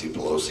 say, Nancy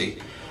Pelosi.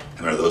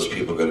 And are those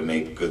people going to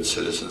make good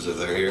citizens if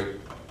they're here?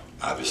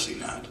 Obviously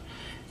not.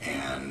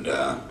 And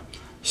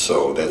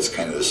so that's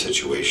kind of the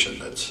situation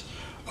that's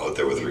out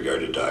there with regard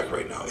to DACA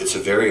right now. It's a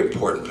very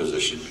important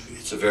position.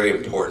 It's a very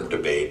important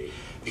debate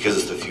because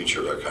it's the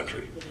future of our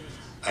country.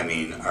 I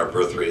mean, our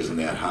birth rate isn't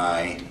that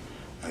high.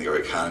 I think our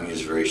economy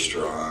is very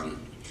strong.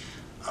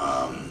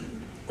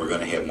 We're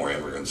going to have more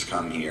immigrants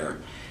come here,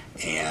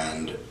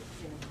 and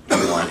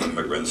we want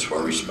immigrants who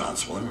are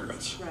responsible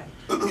immigrants. Right.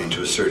 And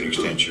to a certain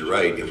extent, you're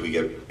right. If we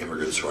get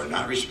immigrants who are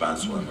not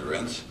responsible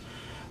immigrants,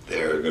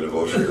 they're going to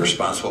vote for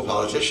irresponsible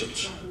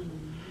politicians.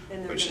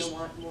 And they're going to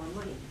want more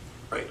money.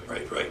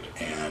 Right.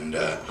 And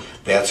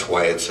that's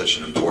why it's such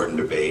an important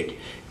debate,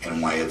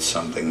 and why it's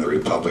something the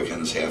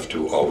Republicans have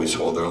to always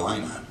hold their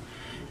line on.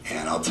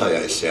 And I'll tell you,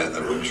 I sat in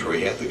the rooms where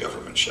we had the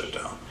government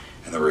shutdown,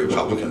 and there were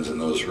Republicans in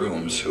those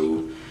rooms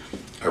who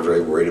are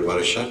very worried about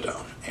a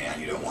shutdown.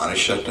 And you don't want a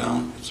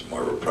shutdown. It's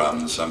more of a problem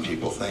than some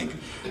people think.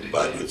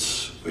 But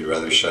we'd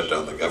rather shut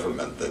down the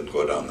government than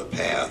go down the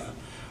path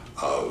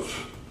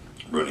of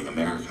ruining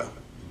America.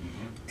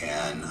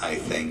 And I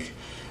think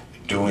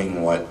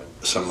doing what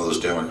some of those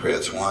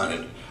Democrats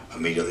wanted,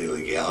 immediately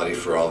legality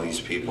for all these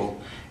people,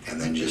 and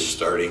then just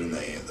starting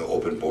the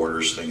open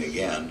borders thing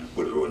again,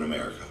 would ruin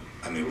America.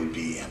 I mean, it would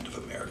be the end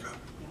of America.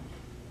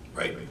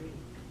 Right?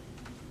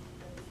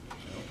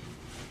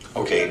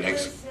 Okay,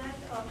 next.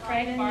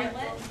 Craig Bartlett.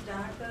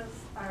 DACAs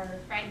are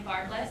Craig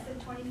Bartlett. less than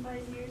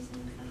 25 years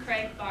in the country?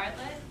 Craig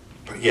Bartlett.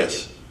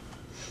 Yes.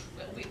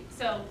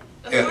 So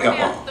the Yeah, format,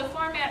 well. the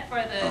format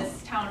for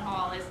this town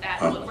hall is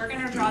that we're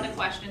going to draw the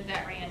questions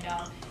at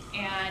random.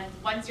 And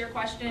once your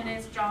question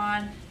is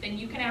drawn, then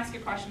you can ask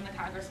your question, the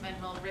congressman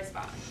will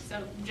respond.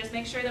 So just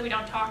make sure that we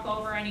don't talk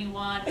over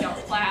anyone, we don't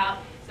clap,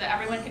 so that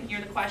everyone can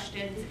hear the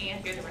questions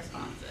and hear the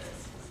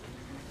responses.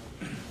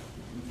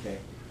 Okay.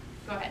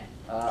 Go ahead.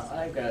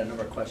 I've got a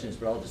number of questions,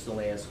 but I'll just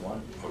only ask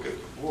one. Okay.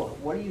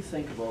 What do you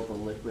think about the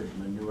liquid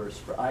manures?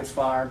 I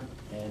farm,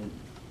 and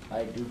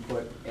I do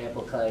put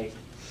apple pie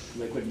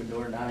liquid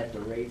manure, not at the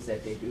rates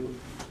that they do.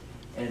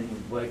 And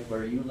like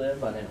where you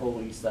live, on that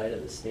whole east side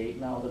of the state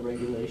now, the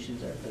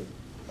regulations are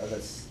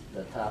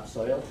the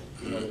topsoil.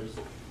 You know, there's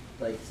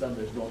like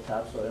there's no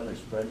topsoil, and they're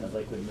spreading the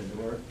liquid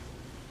manure.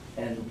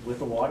 And with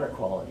the water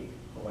quality,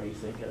 what do you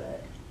think of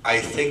that? I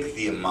think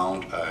the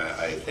amount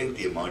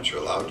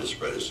you're allowed to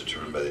spread is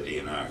determined by the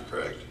DNR,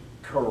 correct?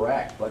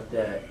 Correct, but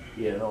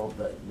you know,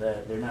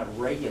 they're not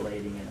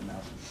regulating it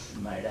enough.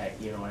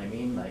 You know what I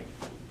mean? Like.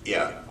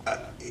 Yeah,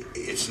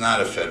 it's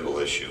not a federal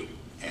issue,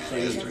 and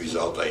as a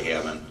result, I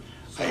haven't.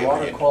 So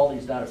water quality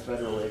is not a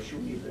federal issue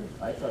either.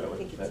 I thought it was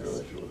a federal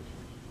issue.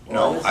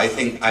 No, I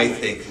think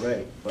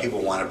right,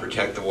 people want to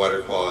protect the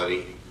water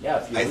quality.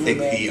 Yeah, if you I think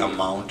the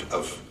amount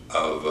of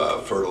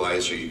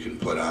fertilizer you can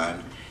put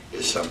on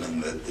is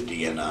something that the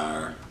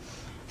DNR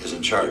is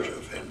in charge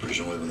of, and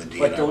presumably when the DNR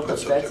But don't the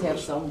puts up their feds have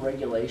rules. some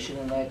regulation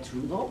in that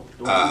too, though? Don't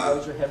you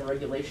guys have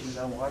regulations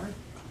on water?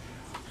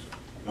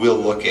 We'll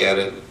look at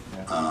it,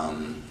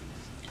 Yeah.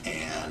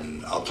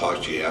 and I'll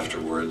talk to you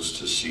afterwards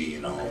to see,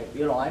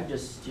 I'm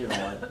just,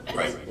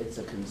 Right. it's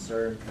a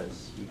concern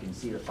because you can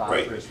see the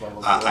Right. phosphorus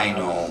levels. I going up.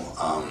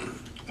 know,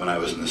 when I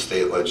was in the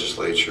state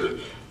legislature,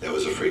 that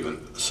was a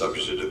frequent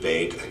subject of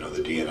debate. I know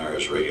the DNR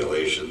has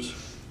regulations.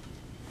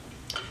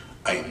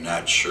 I am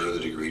not sure the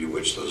degree to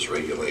which those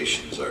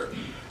regulations are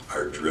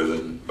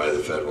driven by the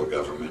federal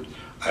government.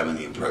 I'm in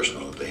the impression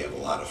that they have a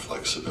lot of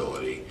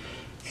flexibility,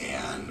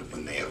 and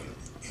when they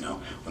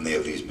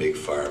have these big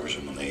farms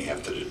and when they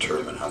have to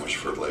determine how much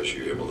fertilizer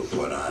you're able to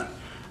put on,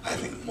 I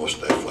think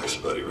most of that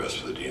flexibility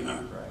rests with the DNR.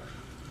 Right.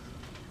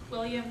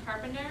 William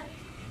Carpenter.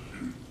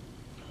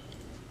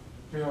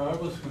 Yeah, I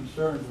was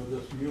concerned with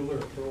this Mueller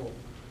probe,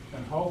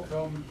 and how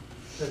come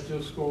it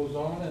just goes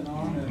on and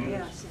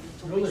Yes, and it's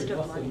it's a really waste of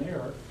nothing money.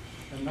 there.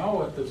 And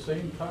now at the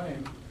same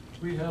time,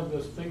 we have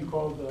this thing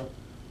called the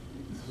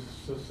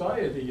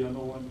society,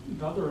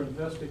 another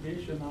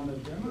investigation on the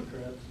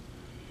Democrats,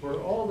 where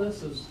all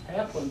this has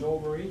happened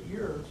over 8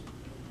 years,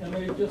 and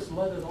they just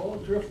let it all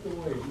drift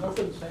away.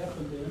 Nothing's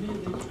happened to any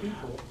of these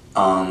people.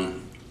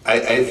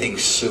 I think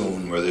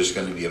soon where there's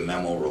going to be a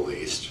memo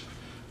released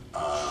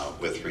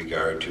with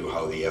regard to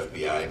how the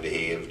FBI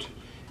behaved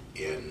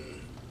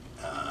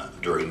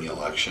during the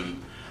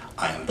election.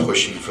 I am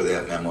pushing for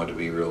that memo to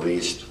be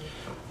released.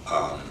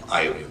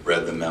 I haven't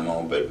read the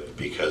memo, but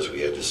because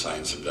we had to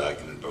sign some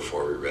document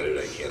before we read it,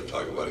 I can't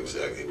talk about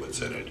exactly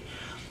what's in it.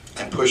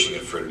 I'm pushing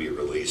it for it to be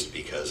released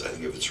because I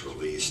think if it's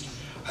released,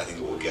 I think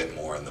it will get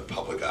more in the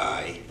public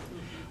eye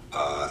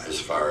as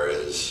far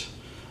as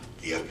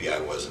the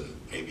FBI wasn't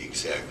maybe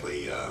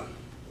exactly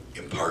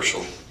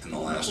impartial in the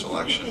last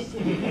election.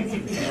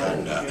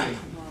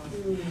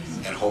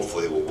 And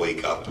hopefully it will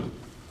wake up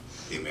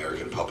the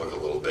American public a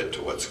little bit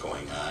to what's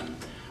going on.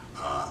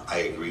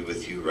 I agree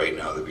with you. Right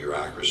now, the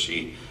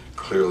bureaucracy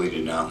clearly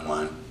did not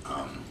want,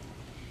 of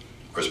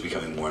course,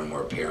 becoming more and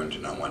more apparent,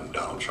 did not want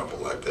Donald Trump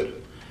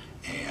elected.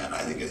 And I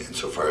think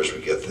insofar as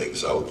we get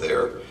things out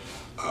there,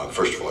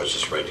 first of all, it's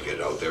just right to get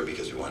it out there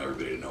because we want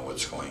everybody to know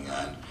what's going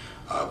on.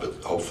 But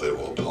hopefully it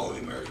will appall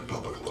the American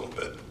public a little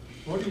bit.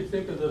 What do you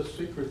think of this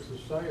secret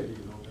society,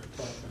 they're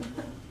talking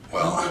about?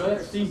 Well,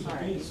 That seems to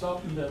be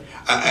something that...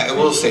 I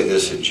will say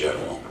this in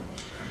general.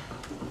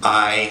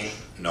 I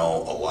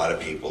know a lot of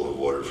people who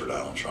voted for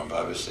Donald Trump,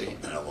 obviously,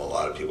 and I know a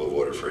lot of people who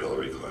voted for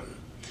Hillary Clinton.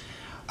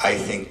 I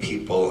think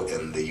people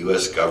in the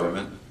U.S.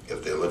 government,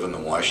 if they live in the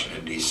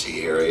Washington,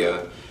 D.C.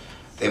 area,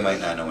 they might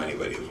not know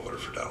anybody who voted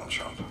for Donald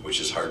Trump, which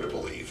is hard to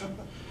believe.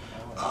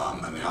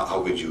 I mean,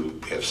 how could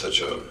you have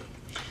such a...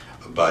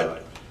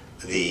 But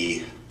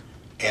the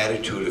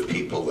attitude of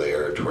people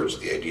there towards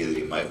the idea that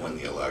he might win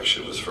the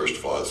election was, first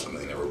of all,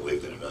 something they never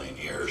believed in a million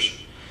years.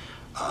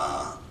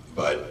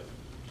 But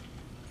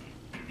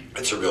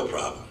it's a real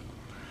problem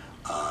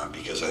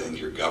because I think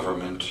your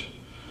government,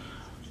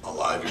 a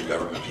lot of your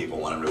government people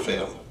want him to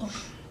fail.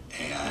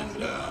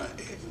 and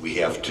we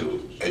have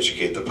to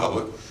educate the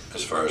public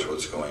as far as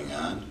what's going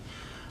on.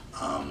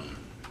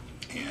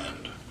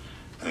 And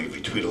I think if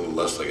he tweeted a little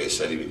less, like I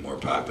said, he'd be more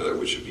popular,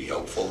 which would be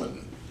helpful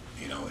in,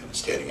 you know, in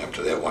standing up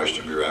to that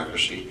Washington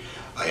bureaucracy.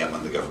 I am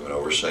on the Government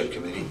Oversight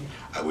Committee.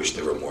 I wish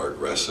they were more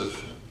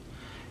aggressive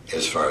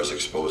as far as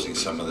exposing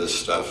some of this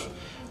stuff.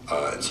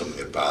 And something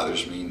that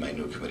bothers me, my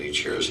new committee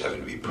chair is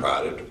having to be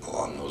prodded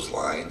along those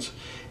lines.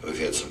 And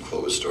we've had some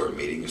closed-door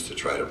meetings to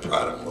try to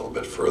prod them a little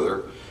bit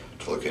further,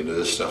 to look into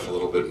this stuff a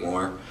little bit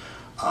more.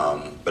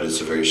 But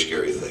it's a very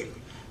scary thing,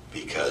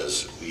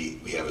 because we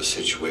have a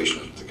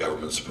situation that the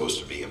government's supposed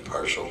to be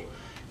impartial,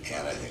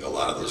 and I think a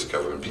lot of those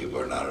government people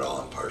are not at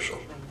all impartial.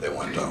 They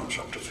want Donald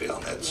Trump to fail,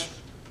 and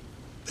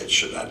that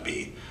should not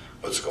be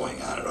what's going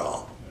on at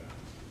all.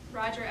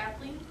 Roger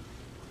Epling?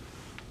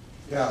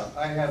 Yeah,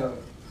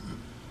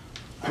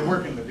 I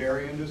work in the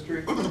dairy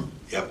industry.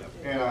 Yep.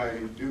 And I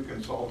do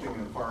consulting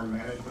in farm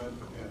management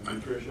and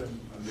nutrition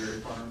on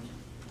dairy farms.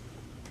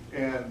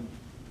 And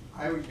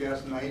I would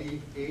guess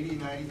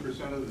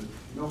 80–90% of the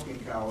milking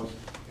cows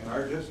in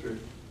our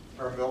district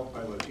are milked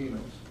by Latinos.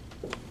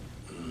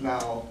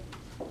 Now,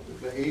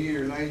 the 80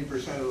 or 90%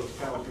 of those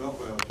cows milked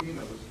by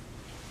Latinos,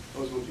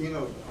 those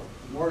Latinos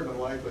are more than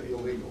likely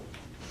illegal.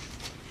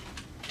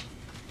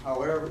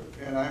 However,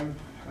 and I'm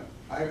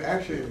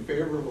actually in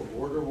favor of a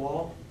border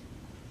wall,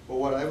 but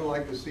what I would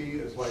like to see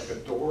is like a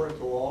door at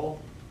the wall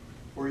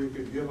where you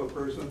could give a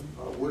person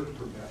a work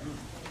permit.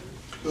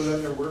 So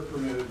then they're work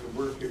permitted to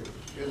work here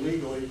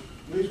illegally.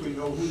 At least we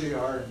know who they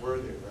are and where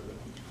they live.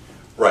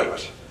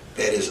 Right.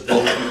 That is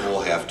ultimately what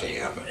will have to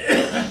happen.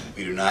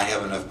 We do not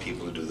have enough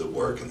people to do the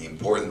work, and the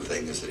important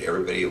thing is that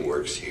everybody who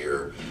works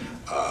here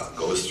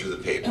goes through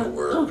the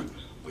paperwork,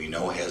 we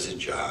know has a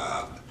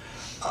job,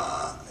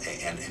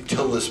 and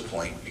until this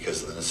point,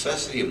 because of the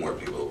necessity of more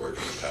people to work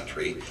in the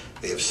country,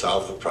 they have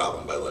solved the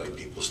problem by letting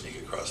people sneak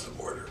across the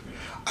border.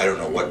 I don't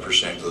know what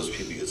percentage of those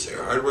people you could say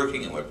are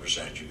hardworking and what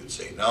percentage you could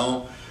say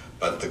no,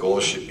 but the goal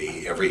should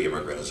be every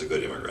immigrant is a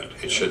good immigrant.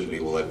 It shouldn't be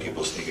we'll let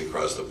people sneak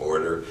across the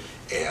border,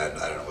 and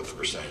I don't know what the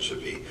percentage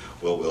should be.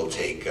 We'll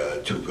take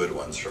 2 good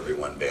ones for every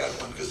 1 bad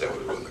one, because that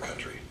would ruin the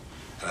country.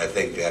 And I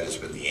think that has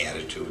been the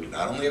attitude,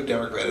 not only of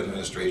Democrat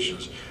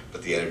administrations,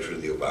 but the attitude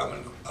of the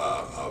Obama,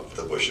 of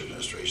the Bush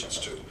administrations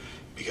too.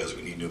 Because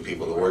we need new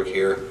people to work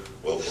here,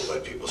 we'll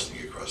let people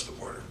sneak across the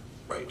border.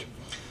 Right.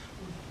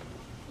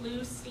 Lou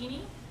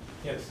Steeney?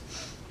 Yes.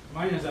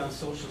 Mine is on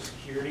Social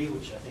Security,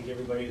 which I think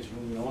everybody in this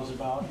room knows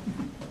about.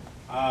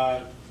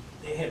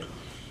 They had,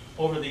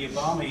 over the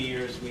Obama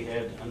years, we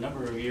had a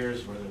number of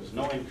years where there was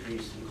no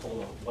increase in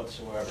COLA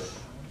whatsoever.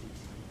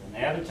 And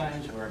the other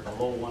times were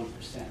below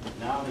 1%.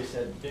 Now they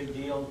said, big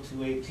deal,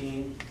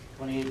 2018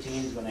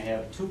 is going to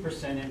have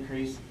 2%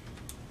 increase.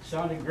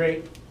 Sounded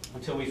great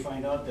until we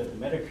find out that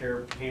the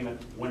Medicare payment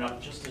went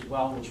up just as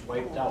well, which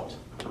wiped out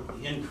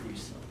the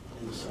increase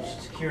in the Social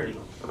Security.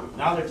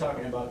 Now they're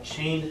talking about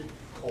chained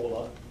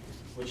COLA,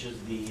 which is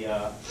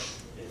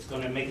it's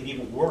going to make it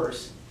even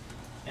worse.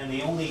 And they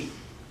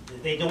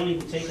don't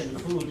even take in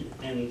food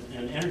and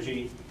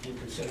energy in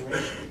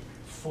consideration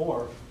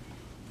for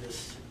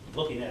this,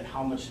 looking at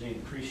how much the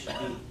increase should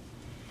be.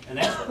 And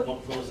that's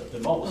what goes up the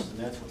most, and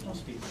that's what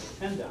most people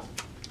depend on.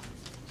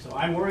 So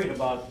I'm worried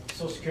about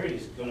Social Security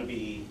is going to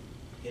be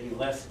getting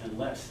less and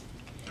less,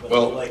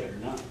 whether we like it or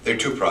not. There are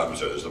 2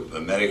 problems. There's the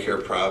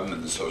Medicare problem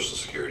and the Social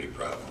Security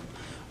problem.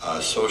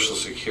 Social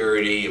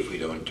Security, if we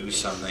don't do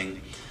something,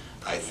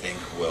 I think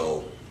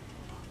will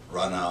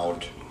run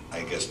out,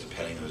 I guess,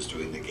 depending who's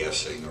doing the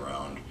guessing,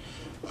 around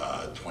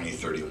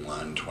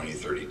 2031,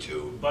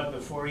 2032. But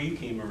before you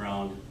came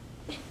around,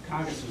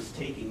 Congress was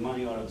taking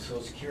money out of the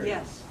Social Security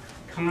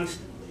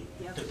constantly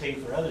to pay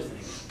for other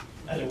things.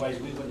 Otherwise,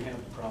 we wouldn't have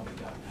the problem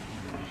we got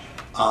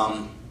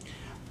now.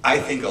 I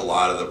think a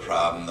lot of the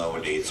problem, though,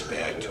 dates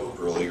back to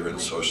earlier in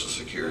Social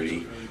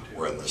Security,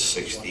 where in the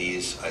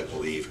 60s, I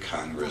believe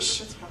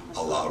Congress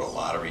allowed a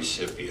lot of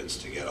recipients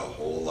to get a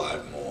whole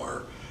lot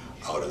more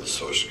out of the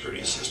Social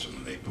Security system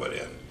than they put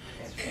in.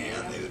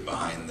 And they've been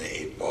behind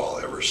the 8 ball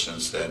ever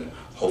since then.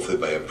 Hopefully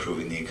by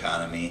improving the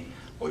economy,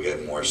 we'll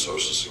get more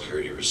Social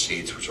Security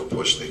receipts, which will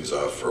push things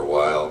off for a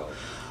while.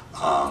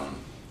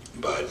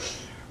 But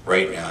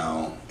right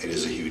now, it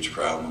is a huge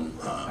problem.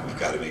 We've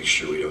got to make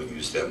sure we don't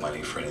use that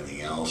money for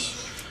anything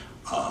else.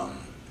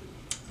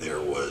 There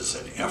was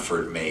an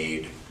effort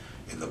made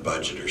in the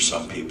budget, or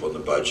some people in the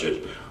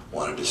budget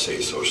wanted to say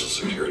Social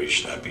Security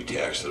should not be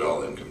taxed at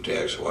all, income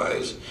tax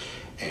wise.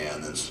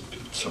 And then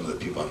some of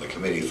the people on the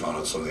committee found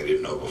out something they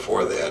didn't know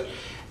before that,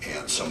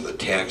 and some of the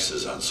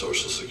taxes on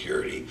Social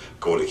Security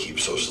go to keep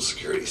Social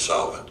Security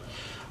solvent.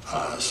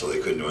 So they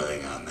couldn't do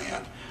anything on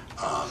that.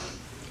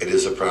 It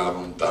is a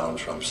problem. Donald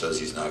Trump says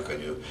he's not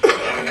going to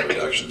have any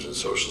reductions in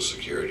Social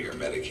Security or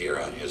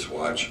Medicare on his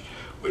watch,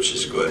 which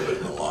is good, but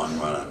in the long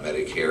run on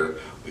Medicare,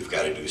 we've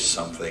got to do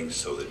something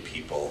so that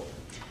people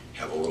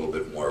have a little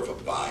bit more of a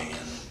buy-in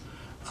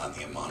on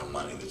the amount of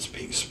money that's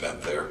being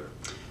spent there.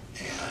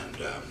 And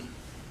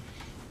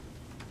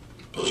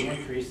the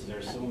increases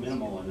are so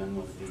minimal, and then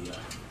with the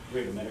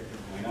rate of Medicare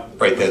going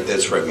up. Right,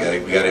 that's right.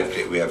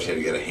 We have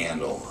to get a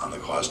handle on the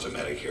cost of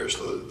Medicare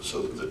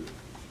so that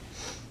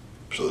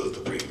the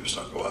premiums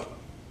don't go up.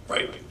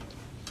 Right.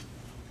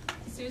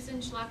 Susan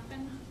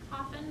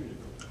Schleckman-Hoffen?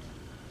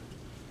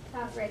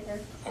 Right there.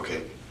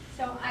 Okay.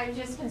 So I'm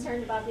just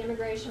concerned about the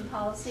immigration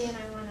policy, and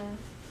I want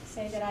to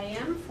say that I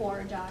am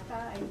for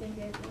DACA. I think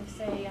it was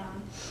a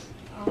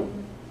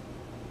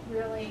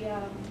really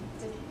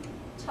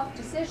tough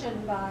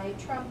decision by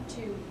Trump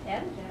to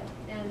end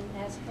it, and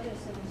has put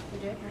us in this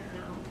predicament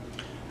now.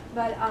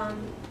 But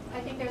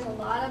I think there's a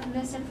lot of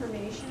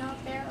misinformation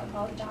out there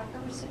about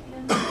DACA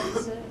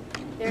recipients.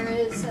 There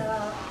is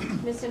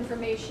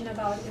misinformation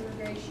about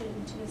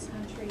immigration to this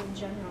country in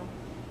general.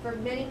 For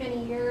many,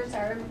 many years,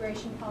 our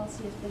immigration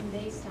policy has been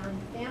based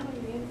on family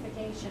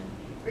reunification,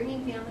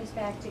 bringing families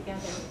back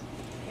together.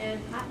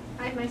 And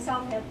I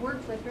myself have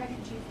worked with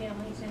refugee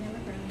families and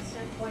immigrants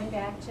going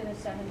back to the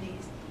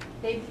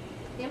 70s.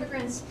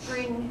 Immigrants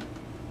bring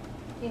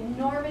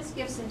enormous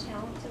gifts and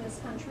talent to this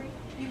country.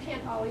 You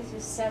can't always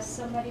assess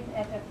somebody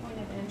at that point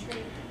of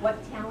entry,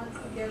 what talent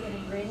they're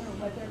going to bring or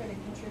what they're going to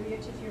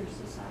contribute to your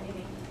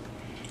society.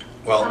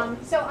 Well,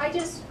 so I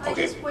just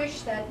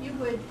wish that you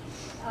would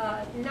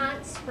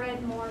not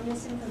spread more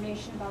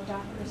misinformation about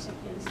DACA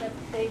recipients, that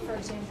they, for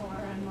example,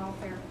 are on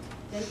welfare.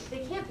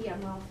 They can't be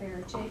on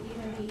welfare to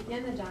even be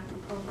in the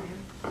DACA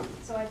program.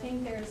 So I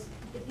think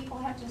the people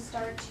have to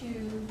start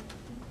to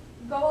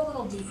go a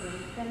little deeper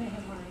than the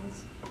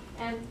headlines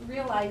and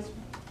realize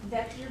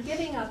that you're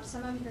giving up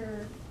some of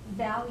your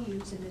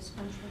values in this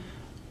country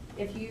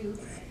if you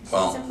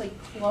simply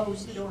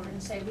close the door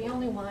and say, we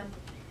only want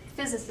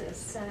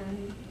physicists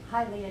and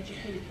highly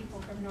educated people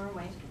from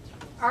Norway.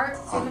 Our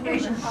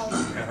immigration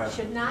policy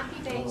should not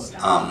be based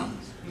on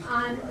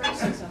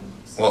racism.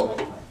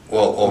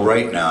 Well,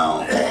 right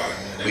now,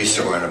 we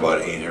still earn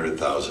about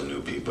 800,000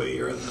 new people a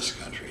year in this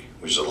country,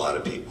 which is a lot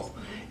of people.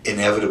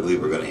 Inevitably,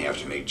 we're going to have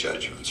to make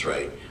judgments,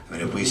 right? I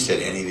mean, if we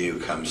said any of you who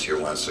comes here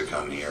wants to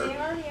come here, They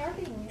already are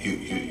being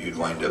you'd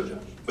wind up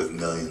with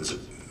millions of,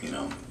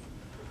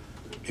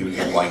 you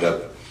would wind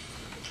up,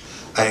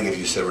 I think if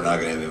you said we're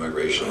not going to have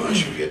immigration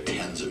laws, you'd get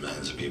tens of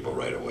millions of people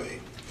right away.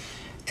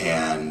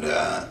 And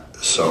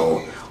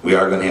so we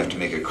are going to have to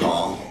make a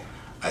call.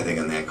 I think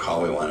in that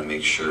call we want to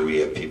make sure we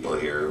have people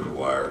here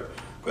who are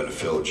going to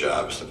fill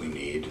jobs that we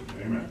need.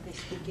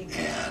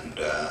 And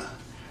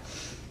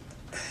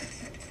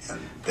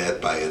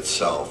that by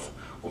itself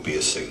will be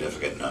a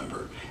significant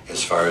number.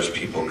 As far as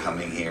people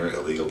coming here,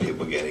 illegal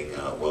people getting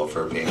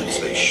welfare payments,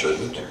 they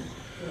shouldn't.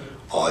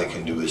 All I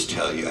can do is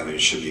tell you, I mean,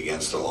 it should be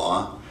against the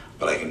law,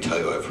 but I can tell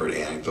you I've heard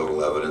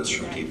anecdotal evidence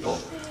from people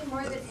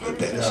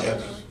that has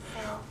happened.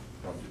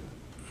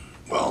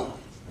 Well,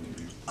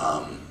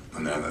 I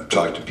mean, I've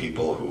talked to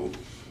people who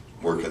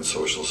work in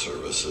social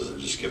services and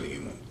just giving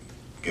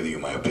you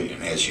my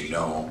opinion. As you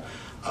know,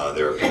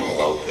 there are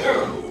people out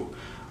there who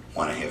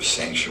want to have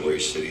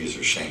sanctuary cities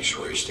or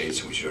sanctuary states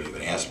in which you don't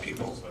even ask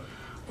people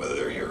whether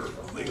they're here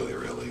legally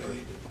or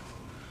illegally.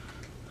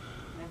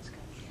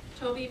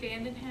 Toby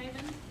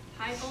Vandenhaven,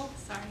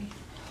 sorry.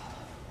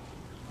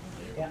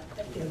 Yeah,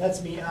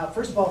 that's me.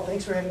 First of all,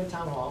 thanks for having a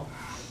town hall.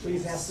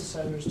 Please ask the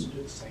senators to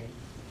do the same.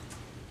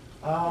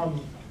 I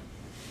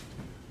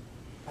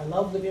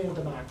love living in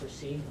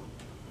democracy.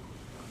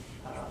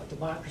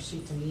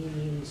 Democracy to me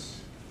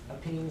means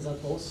opinions on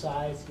both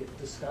sides get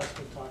discussed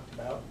and talked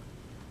about.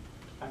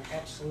 I'm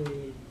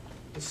absolutely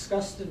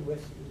disgusted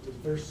with the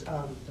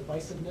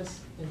divisiveness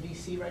in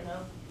DC right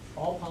now,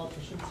 all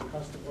politicians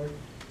across the board.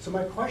 So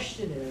my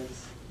question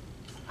is,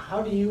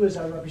 how do you as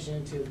our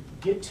representative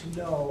get to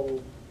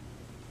know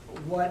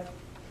what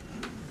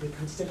the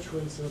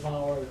constituents of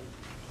our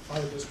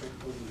district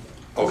believe?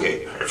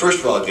 Okay, first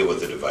of all, I'll deal with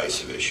the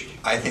divisive issue.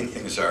 I think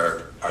things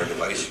are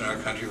divisive in our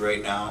country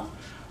right now,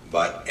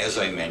 but as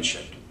I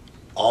mentioned,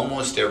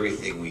 almost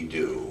everything we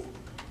do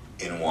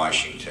in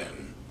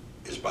Washington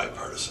is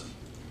bipartisan.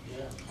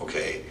 Yeah.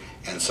 Okay,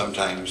 and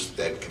sometimes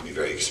that can be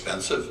very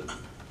expensive,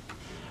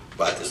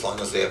 but as long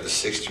as they have the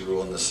 60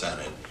 rule in the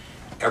Senate,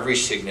 every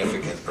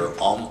significant,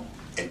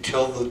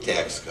 until the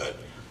tax cut,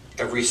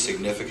 every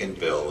significant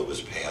bill that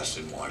was passed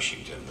in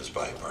Washington was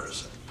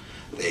bipartisan.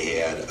 They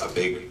had a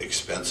big,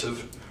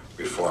 expensive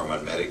reform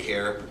on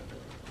Medicare,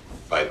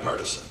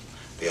 bipartisan.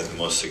 They had the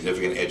most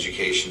significant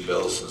education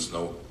bill since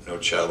No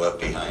Child Left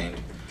Behind,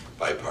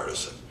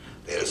 bipartisan.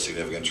 They had a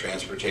significant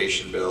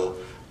transportation bill,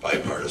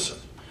 bipartisan.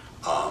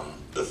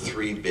 The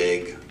three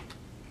big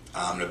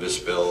omnibus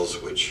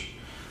bills, which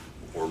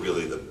were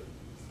really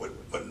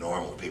what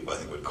normal people I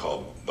think would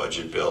call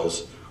budget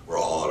bills, were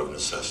all out of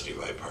necessity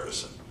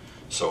bipartisan.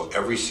 So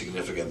every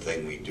significant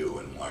thing we do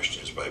in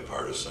Washington is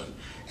bipartisan.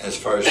 And as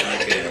far as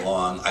not getting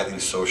along, I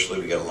think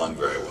socially we get along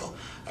very well.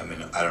 I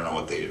mean, I don't know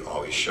what they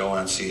always show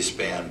on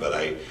C-SPAN, but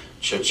I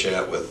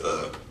chit-chat with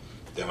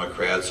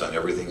Democrats on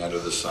everything under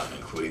the sun,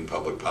 including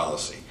public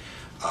policy.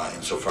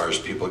 Insofar as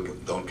people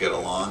don't get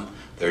along,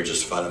 there are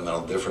just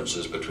fundamental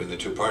differences between the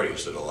two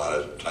parties that a lot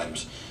of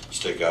times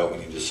stick out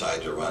when you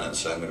decide to run and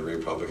say, I'm going to be a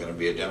Republican and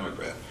be a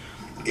Democrat.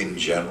 in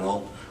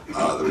general,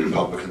 the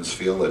Republicans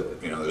feel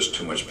that, there's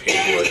too much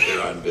paperwork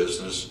there on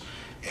business,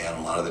 and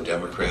a lot of the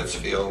Democrats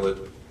feel that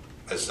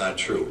that's not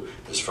true.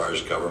 As far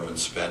as government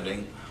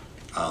spending,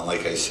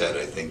 like I said,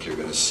 I think you're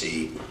going to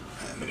see,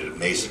 it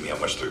amazes me how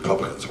much the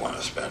Republicans want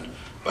to spend,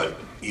 but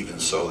even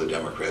so, the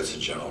Democrats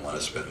in general want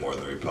to spend more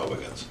than the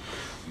Republicans.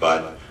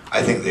 But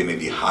I think they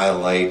maybe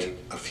highlight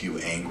a few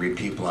angry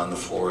people on the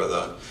floor of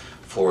the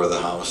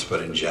House,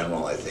 but in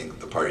general, I think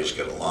the parties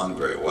get along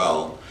very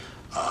well.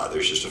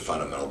 There's just a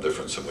fundamental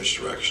difference in which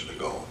direction to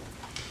go.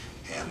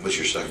 And what's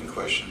your second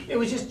question? It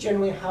was just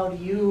generally, how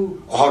do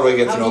you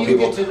get to know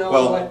people? Get to know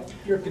what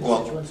your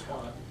constituents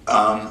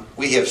want?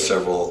 We have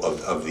several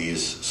of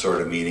these sort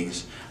of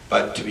meetings,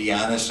 but to be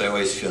honest, I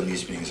always feel in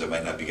these meetings I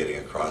might not be getting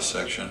a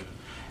cross-section.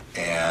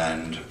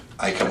 And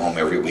I come home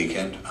every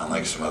weekend,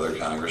 unlike some other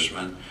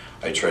congressmen.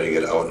 I try to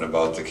get out and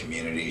about the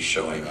community,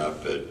 showing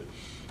up at,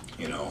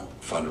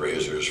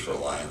 fundraisers for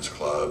Lions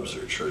clubs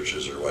or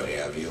churches or what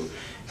have you.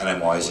 And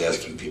I'm always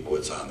asking people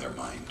what's on their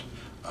mind.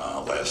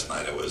 Last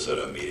night I was at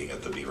a meeting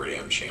at the Beaver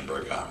Dam Chamber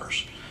of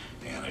Commerce,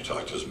 and I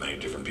talked to as many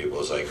different people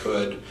as I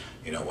could.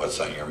 What's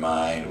on your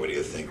mind? What do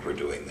you think we're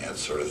doing? That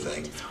sort of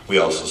thing. We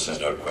also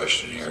send out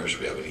questionnaires.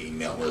 We have an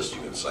email list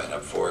you can sign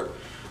up for.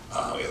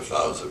 We have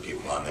thousands of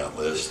people on that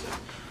list.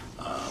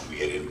 We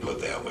get input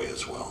that way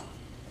as well.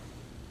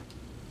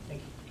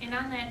 And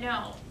on that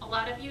note, a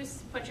lot of you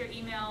put your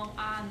email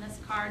on this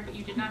card, but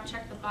you did not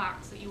check the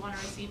box that you want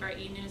to receive our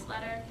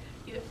e-newsletter.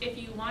 If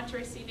you want to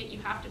receive it, you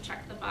have to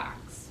check the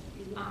box.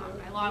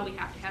 By law, we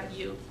have to have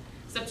you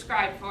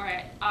subscribe for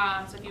it.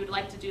 So if you would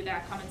like to do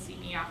that, come and see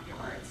me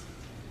afterwards.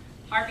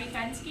 Harvey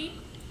Fensky?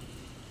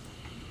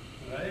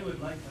 I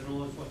would like to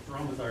know what's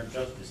wrong with our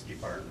Justice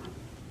Department.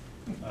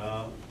 We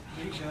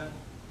got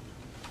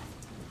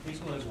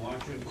people in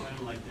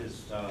Washington like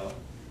this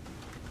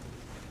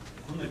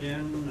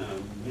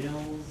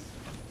Mills,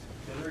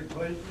 Hillary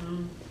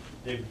Clinton.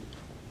 They've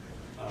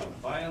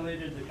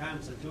violated the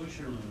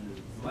Constitution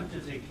as much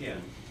as they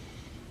can.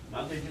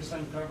 Now they just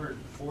uncovered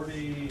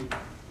 40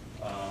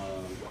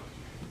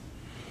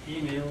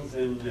 emails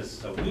in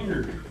this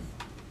Wiener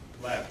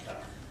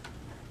laptop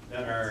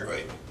that are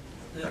right.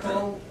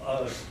 All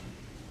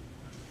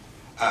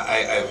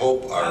I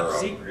hope our top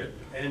secret,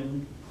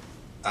 and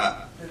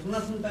there's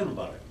nothing done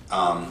about it.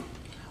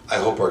 I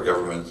hope our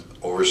government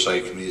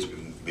oversight committees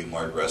be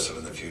more aggressive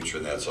in the future,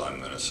 and that's all I'm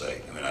going to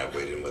say. I've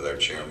waited with our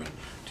chairman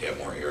to have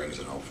more hearings,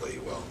 and hopefully he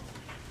will.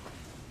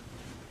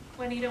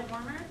 Juanita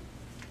Warmer?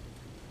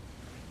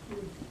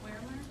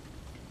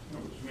 No,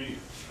 it's me.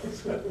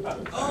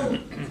 Oh,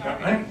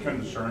 sorry. I'm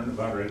concerned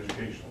about our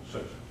educational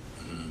system.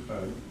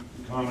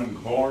 Common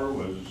Core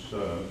was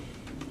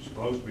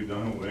supposed to be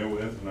done away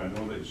with, and I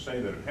know they say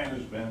that it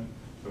has been,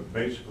 but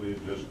basically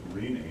it just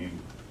renamed.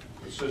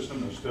 The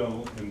system is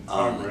still in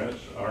progress.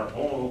 Our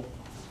whole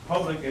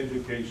public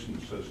education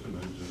system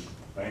is just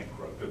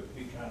bankrupted.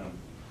 The kind of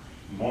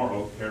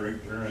moral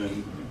character,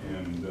 and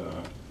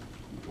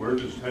we're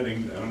just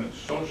heading down a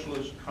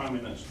socialist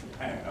communist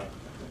path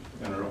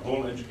in our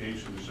whole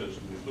education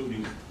system,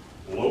 including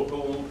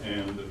local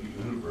and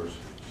universities.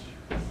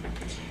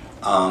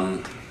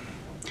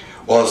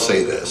 Well, I'll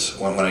say this.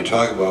 When I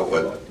talk about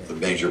what the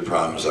major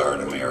problems are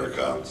in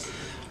America,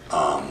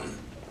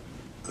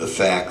 the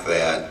fact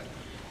that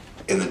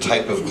in the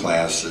type of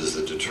classes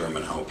that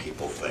determine how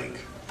people think,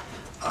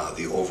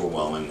 the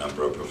overwhelming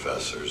number of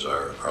professors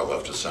are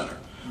left of center.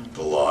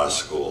 The law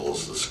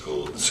schools, the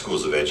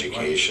schools of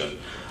education,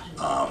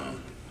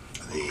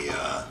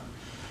 the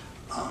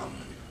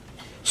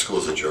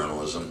schools of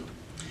journalism,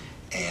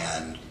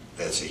 and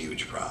that's a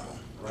huge problem.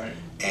 Right.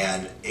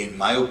 And in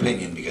my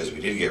opinion, because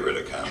we did get rid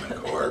of Common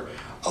Core,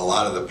 a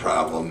lot of the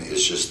problem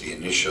is just the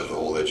inertia of the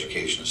whole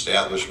education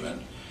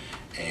establishment.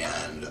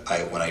 And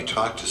when I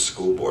talk to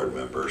school board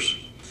members,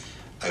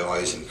 I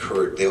always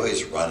encourage, they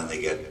always run and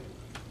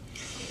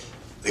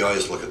they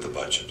always look at the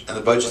budget. And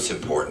the budget's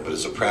important, but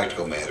as a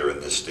practical matter in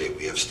this state,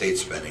 we have state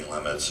spending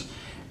limits,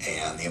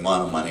 and the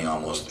amount of money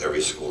almost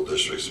every school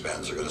district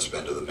spends, they're going to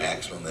spend to the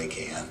maximum they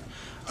can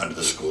under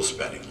the school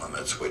spending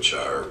limits, which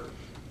are,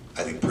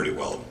 I think, pretty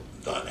well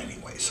done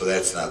anyway. So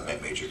that's not my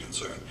major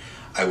concern.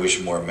 I wish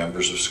more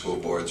members of school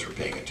boards were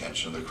paying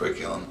attention to the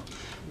curriculum,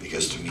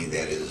 because to me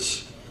that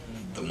is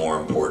the more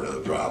important of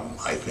the problem.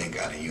 I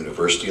think on a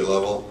university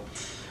level,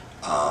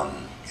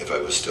 if I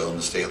was still in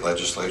the state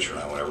legislature,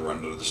 and I would ever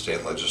run to the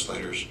state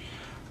legislators,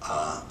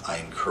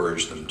 I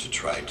encourage them to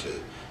try to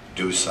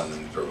do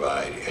something to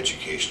provide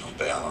educational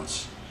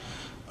balance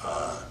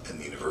in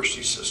the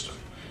university system.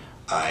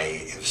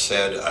 I have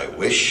said I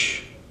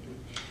wish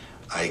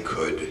I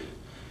could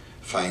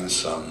find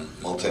some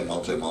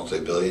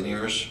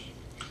multi-billionaires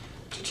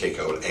to take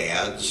out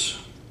ads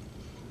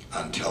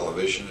on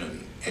television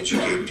and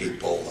educate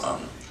people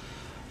on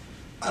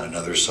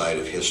another side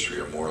of history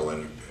or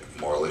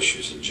moral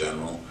issues in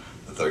general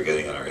that they're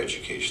getting in our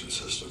education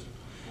system.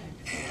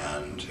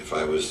 And if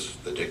I was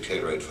the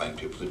dictator, I'd find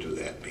people to do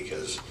that,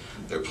 because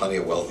there are plenty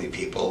of wealthy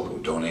people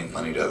who donate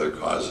money to other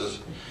causes,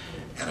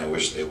 and I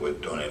wish they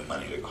would donate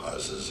money to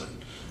causes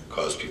and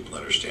cause people to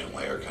understand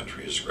why our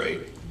country is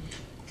great,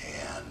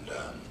 and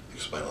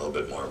explain a little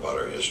bit more about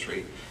our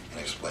history, and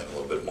explain a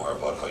little bit more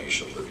about how you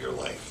should live your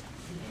life.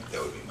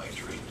 That would be my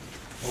dream.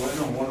 Well, I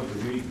know one of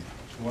the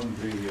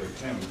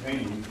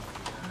campaign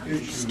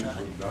issues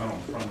with Donald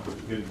Trump was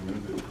getting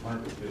into the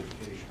Department of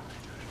Education.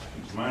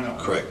 It's my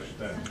knowledge Correct.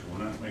 that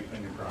we're not making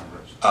any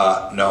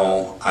progress.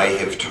 No, I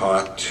have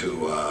talked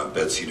to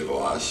Betsy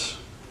DeVos,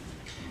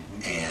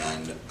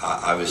 and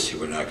obviously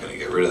we're not going to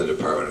get rid of the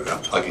Department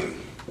of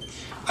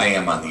I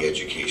am on the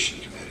Education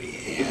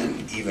Committee,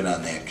 and even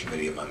on that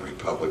committee among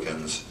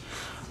Republicans,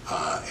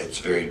 it's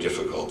very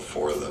difficult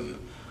for them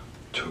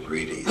to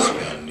agree to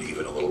spend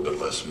even a little bit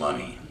less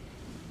money.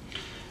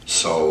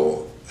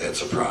 So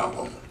that's a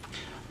problem.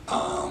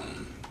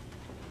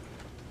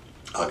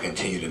 I'll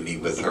continue to meet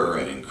with her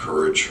and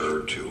encourage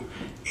her to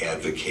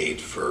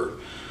advocate for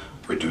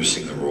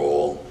reducing the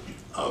role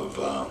of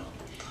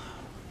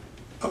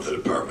the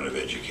Department of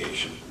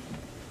Education.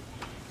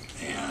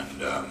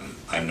 And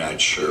I'm not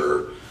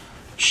sure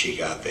she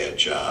got that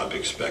job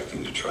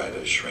expecting to try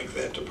to shrink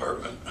that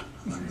department.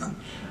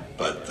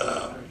 But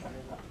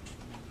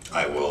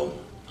I will.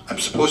 I'm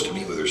supposed to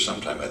meet with her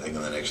sometime, I think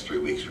in the next 3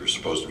 weeks. We were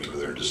supposed to meet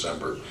with her in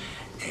December,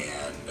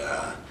 and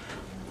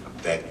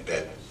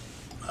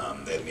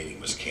that meeting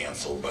was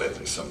canceled, but I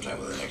think sometime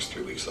in the next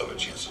 3 weeks I'll have a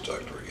chance to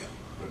talk to her again.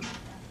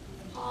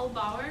 Paul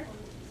Bauer.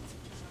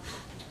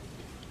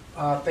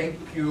 Thank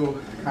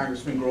you,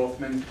 Congressman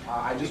Grothman.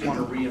 I just want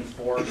to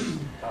reinforce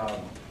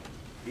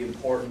the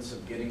importance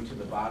of getting to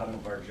the bottom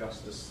of our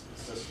justice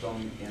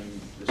system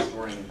and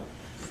restoring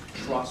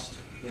trust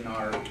in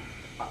our.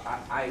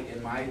 I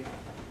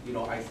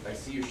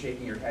see you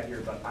shaking your head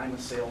here, but I'm a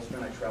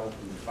salesman. I travel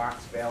from the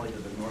Fox Valley to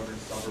the northern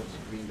suburbs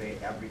of Green Bay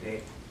every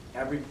day.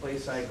 Every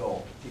place I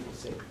go, people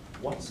say,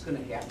 what's going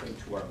to happen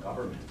to our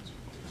government?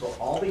 So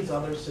all these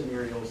other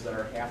scenarios that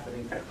are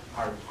happening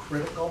are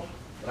critical,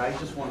 but I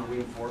just want to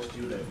reinforce to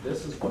you that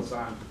this is what's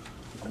on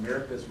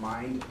America's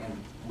mind, and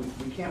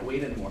we can't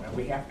wait anymore. And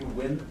we have to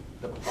win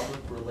the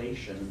public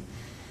relation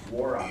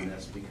war on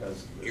this,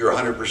 because... You're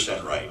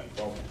 100% right.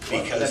 Well,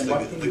 because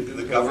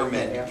the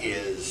government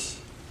is...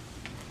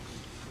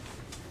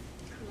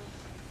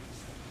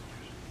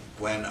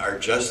 When our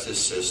justice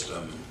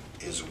system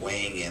is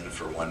weighing in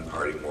for one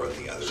party more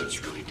than the other,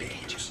 it's really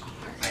dangerous.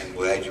 I'm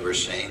glad you were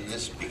saying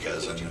this,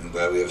 because I'm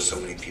glad we have so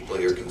many people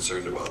here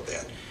concerned about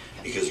that.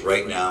 Because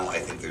right now, I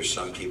think there's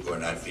some people who are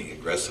not being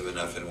aggressive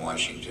enough in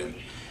Washington,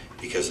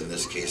 because in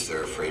this case,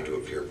 they're afraid to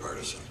appear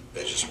partisan.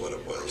 That's just what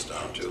it boils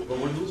down to. But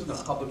we're losing the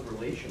public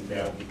relation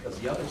battle because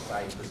the other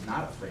side is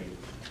not afraid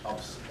of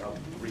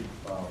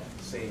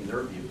saying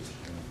their views.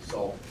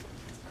 So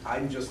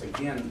I'm just,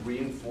 again,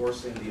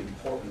 reinforcing the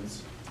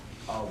importance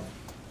of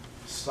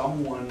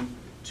someone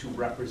to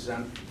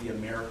represent the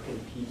American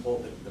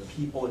people, the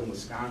people in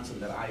Wisconsin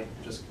that I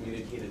just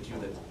communicated to you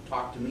that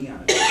talked to me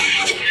on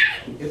it.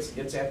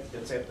 It's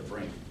at the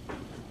brink.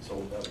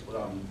 So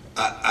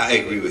I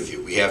agree with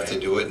you. We have to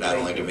do it not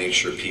only to make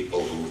sure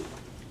people who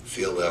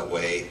feel that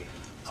way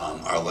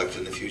are elected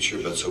in the future,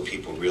 but so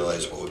people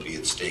realize what would be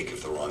at stake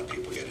if the wrong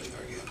people get in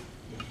there again.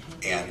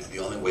 And the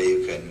only way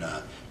you can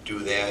do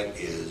that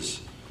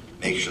is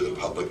make sure the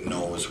public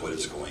knows what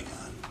is going on.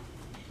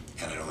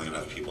 And I don't think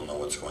enough people know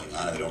what's going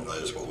on, and they don't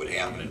realize what would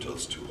happen until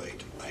it's too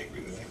late. I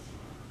agree with you.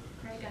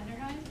 Greg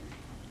Underheim.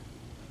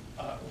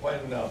 When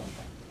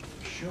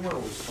Schumer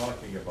was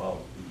talking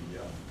about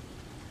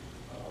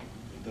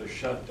the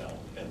shutdown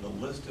and the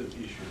list of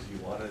issues he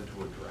wanted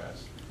to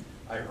address,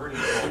 I heard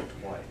him talk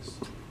twice.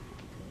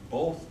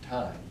 Both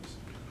times,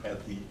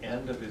 at the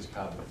end of his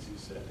comments, he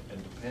said,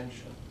 and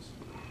pensions.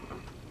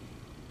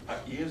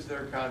 Is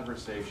there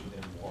conversation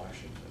in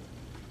Washington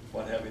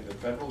about having the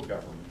federal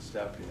government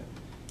step in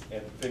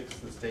and fix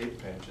the state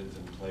pensions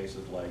in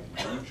places like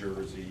New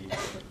Jersey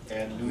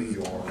and New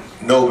York?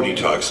 Nobody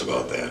talks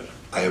about that.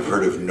 I have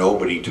heard of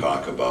nobody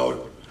talk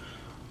about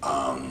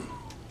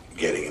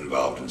getting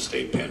involved in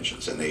state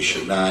pensions, and they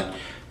should not,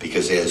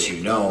 because as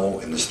you know,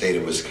 in the state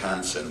of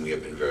Wisconsin, we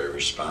have been very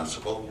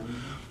responsible,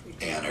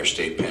 and our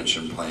state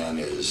pension plan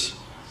is,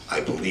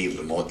 I believe,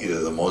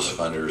 either the most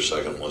funded or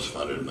second most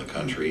funded in the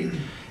country,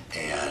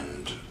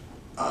 and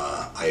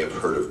I have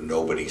heard of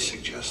nobody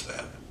suggest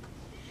that.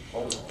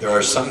 There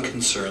are some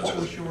concerns What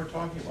was with... Schumer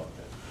talking about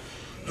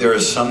that? There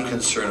is some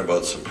concern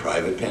about some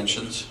private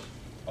pensions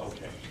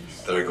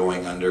that are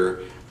going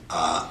under.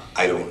 I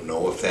don't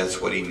know if that's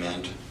what he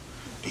meant,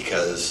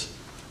 because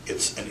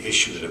it's an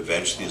issue that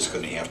eventually is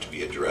going to have to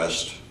be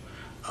addressed.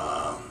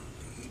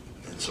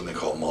 And something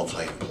called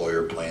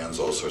multi-employer plans,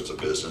 all sorts of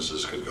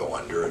businesses could go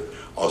under it.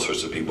 All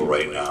sorts of people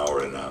right now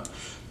are in a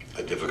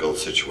difficult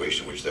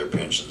situation in which their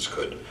pensions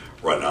could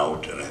run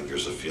out, and I think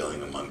there's a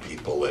feeling among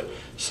people that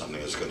something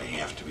is going to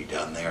have to be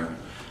done there.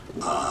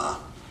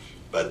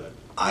 But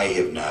I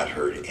have not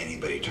heard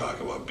anybody talk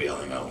about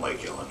bailing out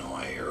like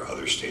Illinois or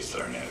other states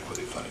that aren't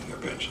adequately funding their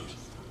pensions.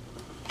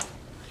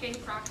 Katie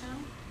Prochnow.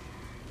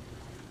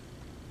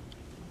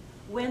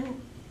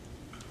 When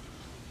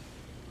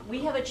we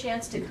have a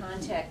chance to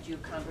contact you,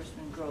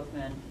 Congressman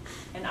Grothman,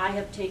 and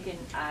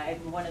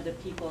I'm one of the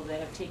people that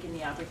have taken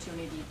the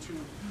opportunity to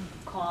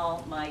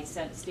call my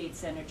state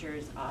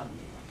senators,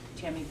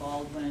 Tammy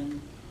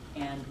Baldwin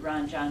and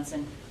Ron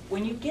Johnson.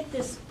 When you get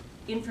this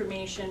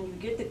information, you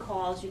get the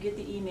calls, you get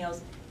the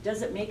emails,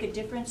 does it make a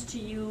difference to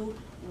you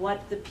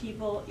what the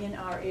people in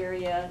our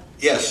area?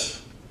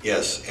 Yes,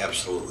 yes,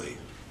 absolutely.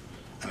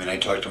 I mean, I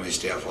talk to my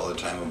staff all the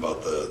time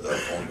about the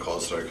phone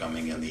calls that are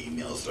coming in, the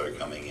emails that are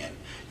coming in.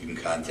 You can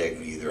contact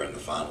me either in the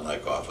Fond du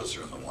Lac office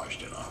or in the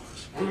Washington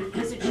office.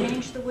 Does it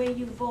change the way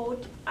you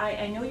vote?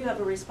 I know you have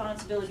a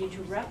responsibility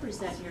to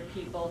represent your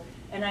people,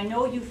 and I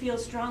know you feel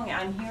strongly.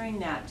 I'm hearing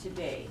that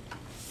today.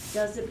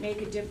 Does it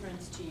make a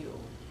difference to you?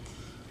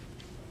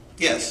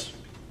 Yes.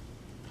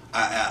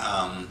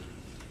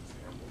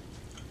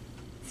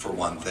 For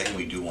one thing,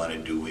 we do want to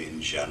do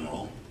in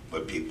general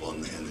what people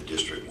in the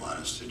district want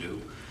us to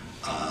do.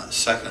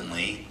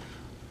 Secondly,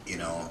 you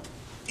know,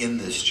 in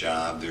this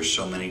job, there's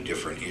so many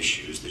different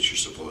issues that you're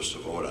supposed to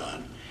vote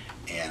on,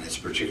 and it's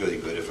particularly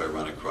good if I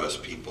run across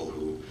people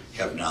who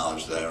have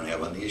knowledge that I don't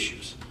have on the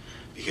issues,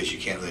 because you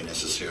can't really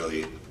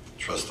necessarily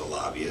trust the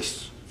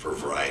lobbyists for a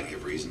variety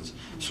of reasons.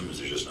 Sometimes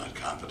they're just not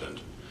competent.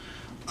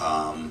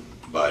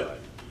 But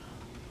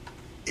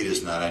it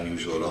is not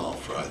unusual at all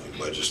for, I think,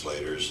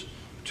 legislators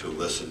to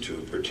listen to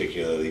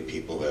particularly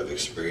people who have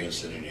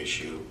experience in an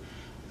issue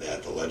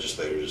that the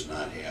legislator does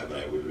not have,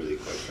 and I would really,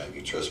 quite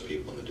frankly, trust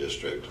people in the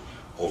district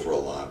over a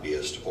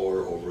lobbyist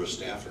or over a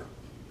staffer,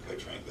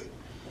 quite frankly.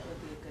 That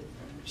would be a good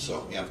thing.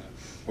 So, yeah.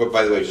 Well,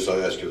 by the way, just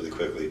I'll ask you really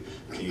quickly,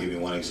 can you give me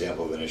one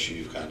example of an issue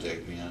you've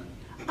contacted me on?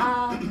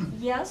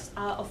 Yes,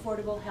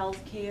 affordable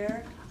health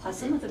care,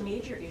 some of the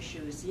major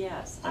issues,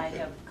 yes, I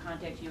have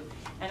contacted you.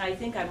 And I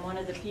think I'm one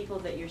of the people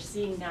that you're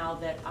seeing now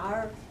that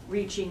are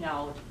reaching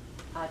out,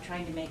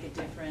 trying to make a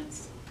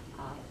difference.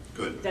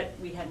 Good. That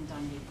we hadn't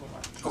done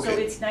before. Okay.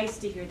 So it's nice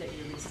to hear that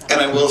you're receptive.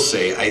 And I will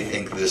say, I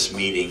think this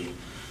meeting,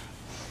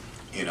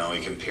 you know,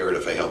 you compare it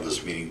if I held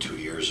this meeting 2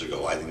 years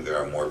ago, I think there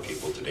are more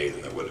people today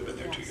than there would have been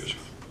there 2 years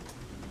ago.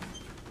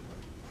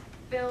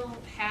 Bill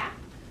Hack?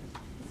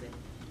 Is it?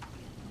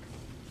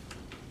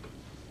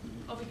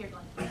 Over here,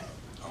 Glenn.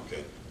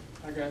 Okay.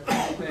 I got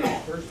two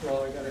things. First of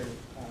all, I gotta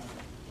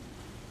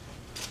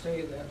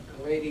say that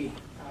the lady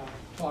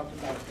talked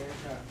about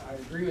that. I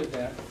agree with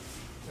that.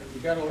 But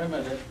you gotta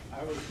limit it.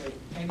 I would say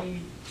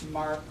any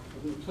mark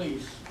from the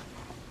police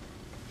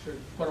should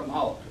put them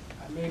out.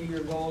 I'm 80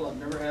 years old. I've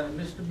never had a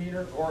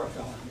misdemeanor or a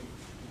felony.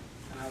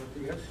 And I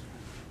would guess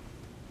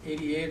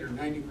 88 or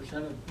 90%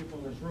 of the people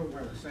in this room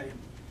are the same.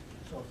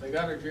 So if they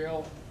got a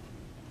jail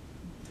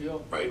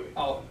deal, right,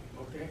 out,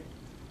 okay?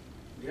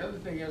 The other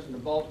thing is in the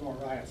Baltimore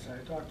riots, I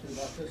talked to you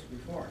about this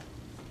before,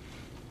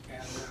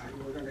 and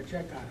you were going to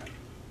check on it.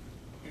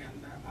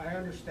 And I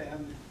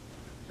understand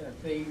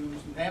that they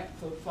use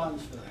NAPFA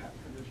funds for that,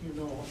 and as you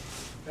know,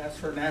 that's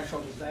for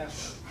natural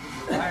disaster.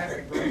 If you riot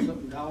and burn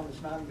something down,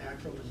 it's not a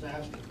natural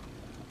disaster.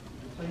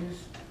 And please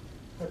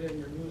put in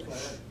your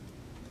newsletter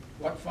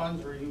what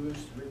funds were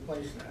used to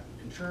replace that.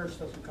 Insurance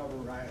doesn't cover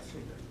riots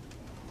either.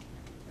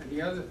 And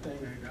the other thing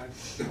I got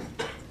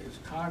is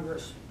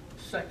Congress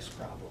sex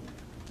problem.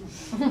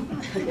 If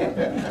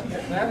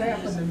that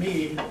happened to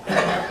me, I'd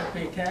have to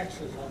pay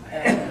taxes on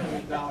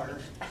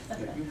 $500,000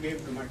 that you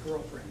gave to my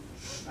girlfriend.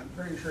 I'm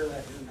pretty sure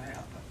that didn't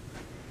happen.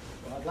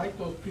 So I'd like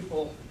those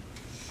people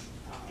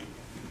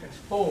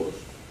exposed,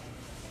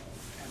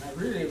 and I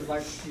really would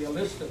like to see a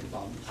list of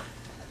funds.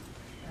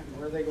 And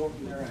where they go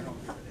from there, I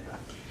don't give a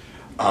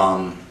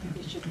damn.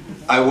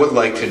 I would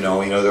like to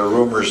know, you know, there are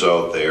rumors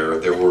out there.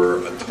 There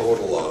were a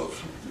total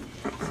of,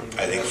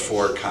 I think,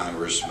 4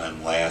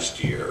 congressmen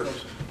last year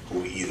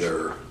who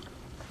either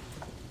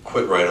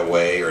quit right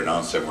away or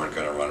announced they weren't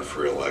going to run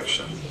for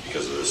re-election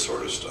because of this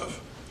sort of stuff.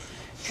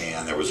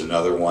 And there was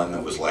another one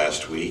that was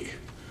last week.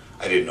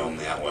 I didn't know him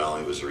that well.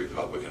 He was a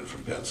Republican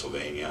from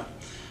Pennsylvania.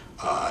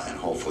 And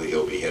hopefully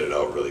he'll be headed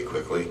out really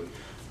quickly.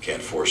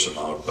 Can't force him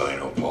out, but I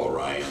know Paul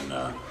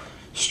Ryan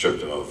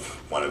stripped him of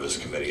one of his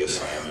committee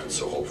assignments,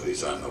 so hopefully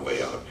he's on the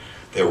way out.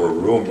 There were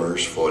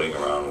rumors floating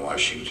around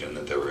Washington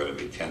that there were going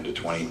to be 10 to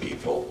 20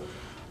 people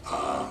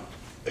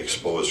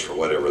exposed for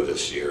whatever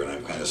this year, and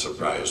I'm kind of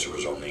surprised there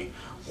was only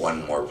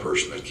one more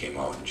person that came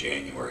out in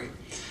January.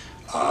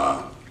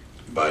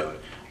 But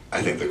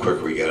I think the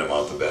quicker we get them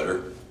out, the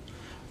better.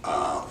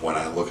 When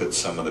I look at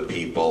some of the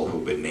people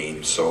who've been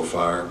named so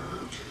far,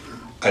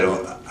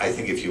 I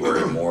think if you are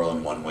immoral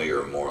in one way,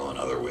 you're immoral in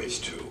other ways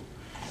too.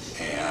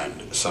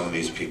 And some of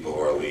these people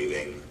who are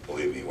leaving,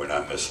 believe me, we're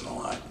not missing a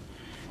lot.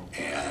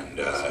 And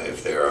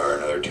if there are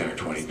another 10 or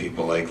 20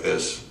 people like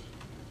this,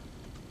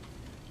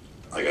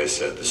 like I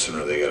said, the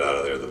sooner they get out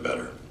of there, the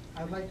better.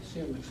 I'd like to see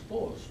them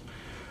exposed.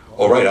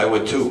 Oh, right, I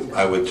would too.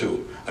 I would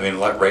too. I mean,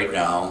 like right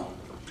now,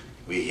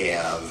 we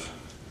have,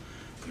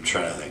 I'm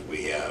trying to think,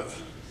 we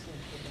have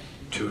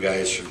 2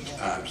 guys from,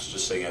 I'm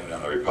just saying I'm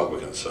on the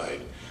Republican side,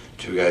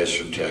 2 guys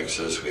from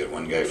Texas, we had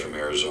 1 guy from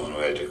Arizona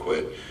who had to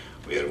quit,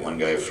 We had one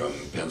guy from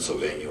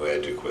Pennsylvania who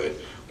had to quit.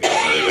 We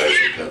had another guy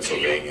from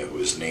Pennsylvania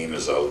whose name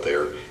is out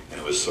there, and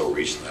it was so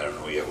recent, I don't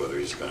know yet whether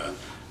he's going to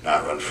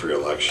not run for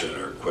election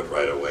or quit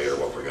right away or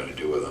what we're going to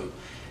do with him.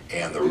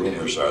 And the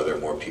rumors are there are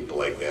more people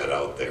like that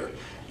out there.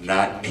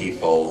 Not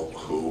people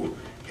who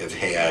have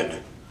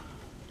had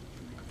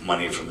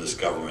money from this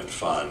government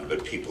fund,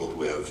 but people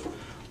who have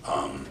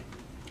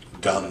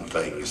done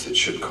things that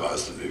should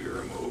cause them to be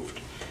removed.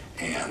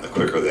 And the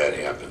quicker that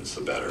happens,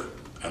 the better.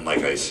 And like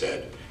I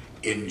said,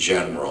 in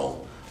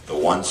general, the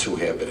ones who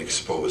have been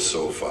exposed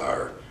so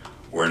far,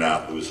 we're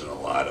not losing a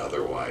lot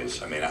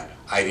otherwise. I mean,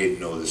 I didn't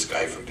know this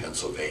guy from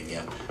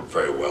Pennsylvania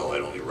very well.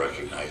 I'd only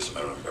recognized him.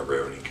 I don't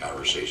remember having any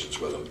conversations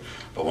with him.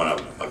 But one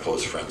of my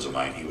close friends of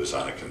mine, he was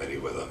on a committee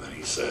with him, and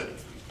he said,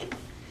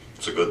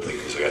 it's a good thing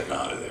he's gotten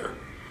out of there.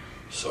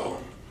 So,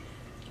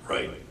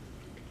 right. Okay.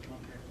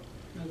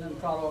 And then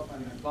follow up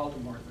on that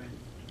Baltimore thing,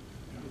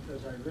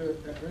 because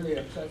that really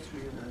upsets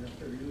me that if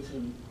they're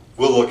using.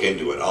 We'll look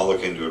into it. I'll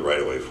look into it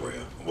right away for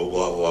you.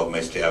 We'll have my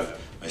staff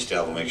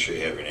will make sure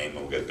you have your name,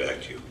 and we'll get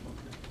back to you.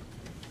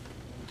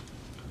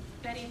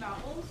 Betty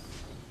Bowles?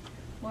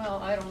 Well,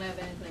 I don't have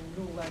anything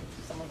new, like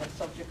some of the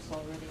subjects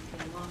already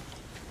came up.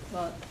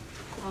 But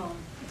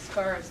as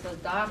far as the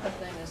DACA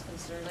thing is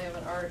concerned, I have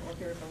an article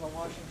here from the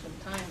Washington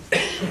Times.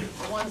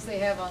 The ones they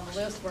have on the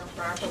list weren't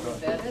properly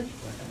vetted.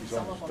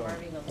 Some of them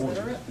aren't even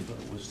literate.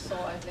 So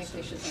I think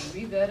they should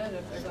be re-vetted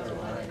if they're going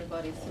to let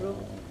anybody through.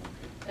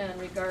 And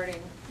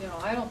regarding,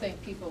 I don't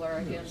think people are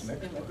against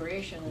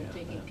immigration and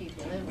taking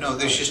people in. No,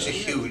 there's just a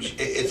huge,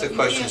 it's a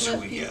question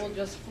of who we get. You can't let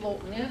people just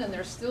floating in, and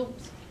they're still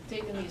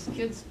taking these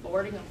kids,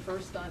 boarding them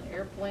first on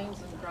airplanes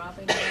and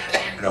dropping them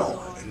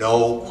around.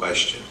 No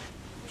question.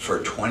 For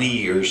 20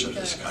 years in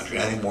this country,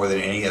 I think more than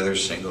any other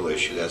single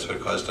issue, that's what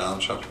caused Donald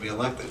Trump to be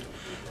elected.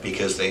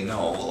 Because they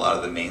know a lot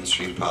of the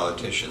mainstream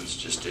politicians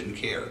just didn't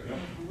care.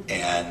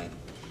 And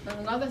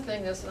another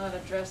thing that's not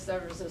addressed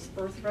ever is this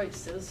birthright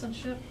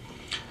citizenship.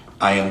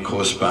 I am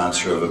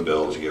co-sponsor of a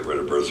bill to get rid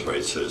of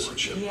birthright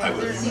citizenship.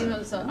 There's even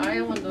an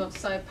island of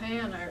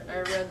Saipan.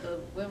 I read the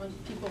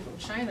people from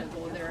China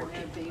go there and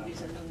have babies,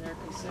 and then they're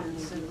considered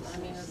citizens. I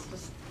mean, it's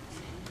just.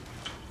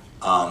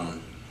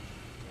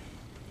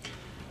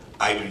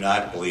 I do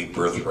not believe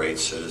birthright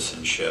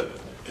citizenship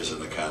is in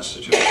the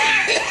Constitution.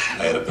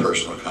 I had a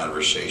personal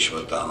conversation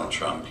with Donald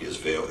Trump. He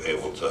is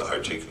able to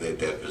articulate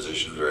that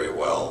position very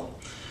well.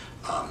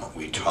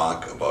 We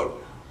talk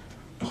about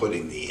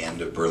putting the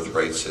end of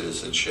birthright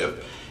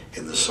citizenship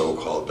in the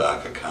so-called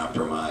DACA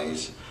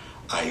compromise.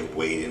 I have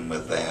weighed in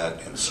with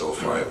that, and so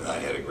far I have not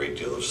had a great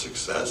deal of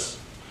success.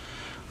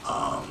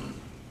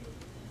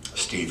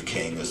 Steve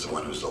King is the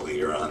one who's the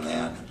leader on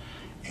that,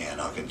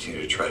 and I'll continue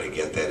to try to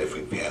get that if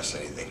we pass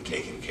anything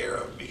taken care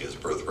of, because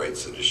birthright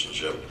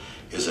citizenship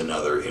is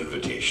another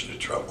invitation to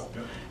trouble.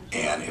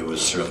 And it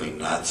was certainly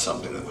not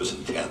something that was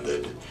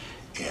intended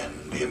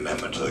in the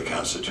amendment to the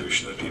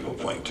Constitution that people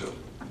point to.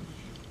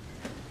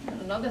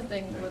 Another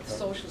thing with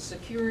Social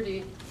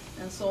Security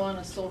and so on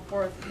and so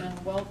forth,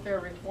 and welfare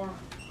reform,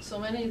 so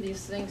many of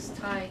these things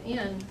tie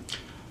in.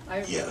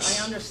 I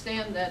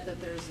understand that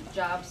there's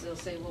jobs they'll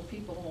say, well,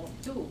 people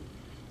won't do.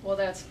 Well,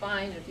 that's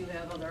fine if you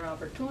have other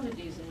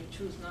opportunities and you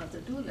choose not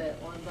to do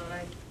that one, but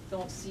I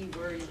don't see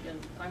where you can,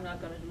 I'm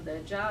not going to do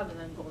that job and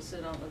then go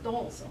sit on the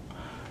dole somewhere.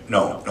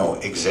 No,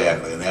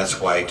 exactly, and that's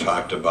why I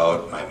talked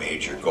about my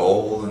major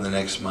goal in the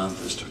next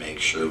month is to make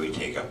sure we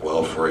take up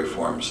welfare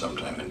reform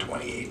sometime in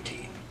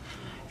 2018.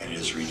 And it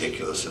is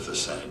ridiculous if the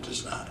Senate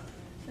does not.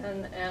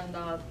 And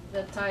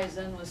that ties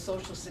in with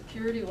Social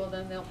Security. Well,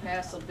 then they'll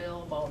pass a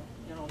bill about,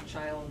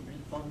 child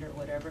refund or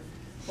whatever.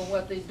 But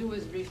what they do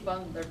is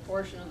refund their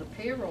portion of the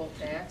payroll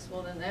tax.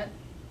 Well, then that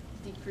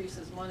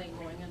decreases money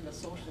going into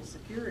Social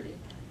Security.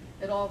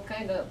 It all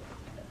kind of,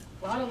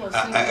 a lot of those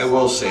things I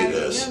will say tie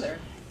this, together.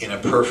 In a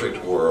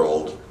perfect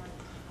world,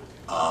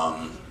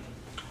 a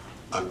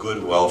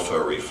good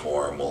welfare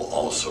reform will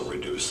also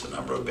reduce the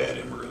number of bad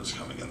immigrants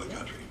coming in the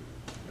country.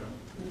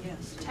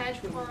 Yes. Ted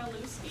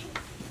Korolewski?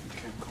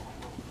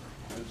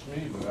 That's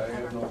me, but I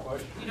have no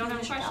question. You don't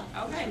have a question?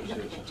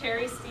 Okay.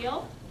 Terry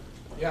Steele?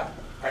 Yeah,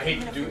 I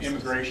hate to do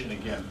immigration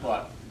again,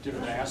 but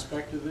different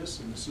aspect of this,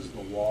 and this is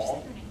the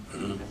wall.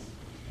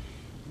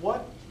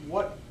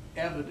 What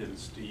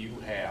evidence do you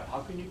have? How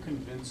can you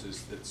convince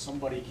us that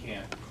somebody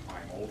can't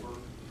climb over,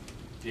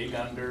 dig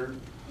under?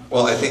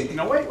 Well, I think.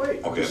 No, wait.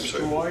 Okay,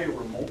 destroy a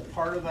remote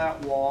part of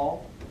that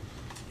wall.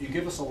 You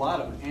give us a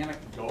lot of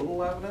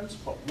anecdotal evidence,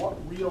 but what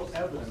real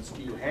evidence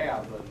do you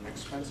have that an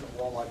expensive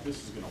wall like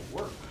this is going to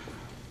work?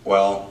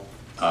 Well,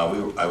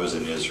 I was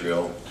in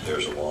Israel.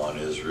 There's a wall in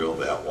Israel.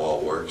 That wall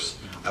works.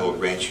 I will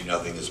grant you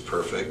nothing is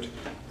perfect,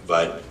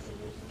 but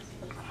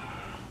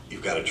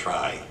you've got to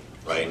try,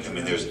 right? I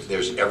mean,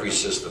 there's every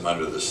system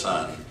under the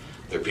sun.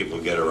 There are people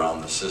who get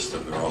around the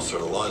system. There are all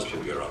sort of laws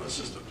people get around the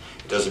system.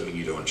 It doesn't mean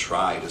you don't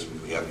try. It doesn't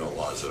mean we have no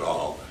laws at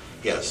all.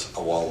 Yes,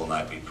 a wall will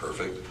not be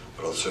perfect,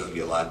 but it'll certainly be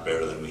a lot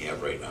better than we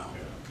have right now.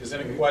 Isn't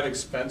it quite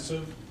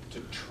expensive to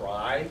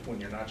try when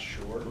you're not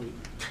sure?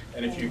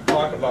 And if you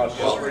talk about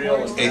Israel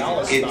and it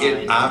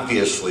Palestine,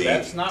 obviously,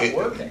 that's not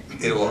working.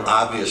 It will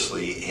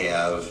obviously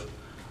have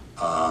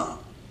a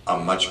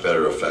much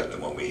better effect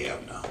than what we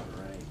have now.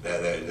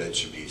 That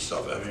should be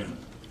self-evident.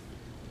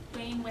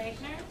 Wayne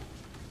Wagner?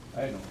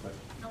 I have no question.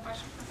 No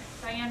question.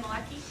 Okay. Diane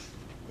Malecki?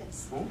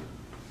 Yes.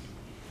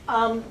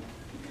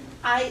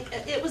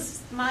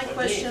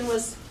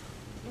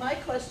 My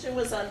question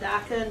was on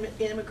DACA and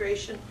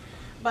immigration,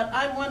 but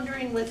I'm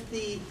wondering, with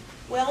the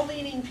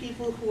well-meaning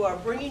people who are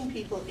bringing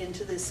people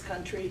into this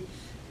country,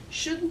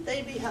 shouldn't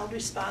they be held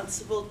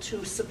responsible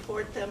to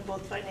support them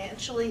both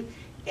financially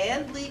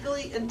and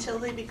legally until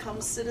they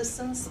become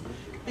citizens?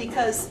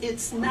 Because it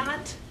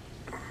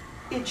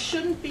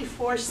shouldn't be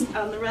forced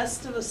on the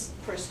rest of us,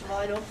 first of all,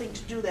 I don't think,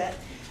 to do that.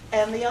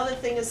 And the other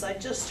thing is, I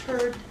just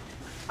heard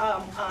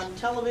on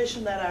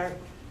television that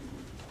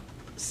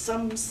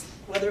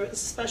whether it's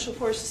Special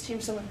Forces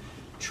team, someone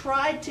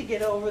tried to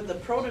get over the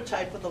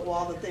prototype of the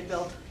wall that they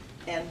built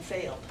and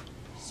failed.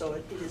 So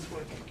it is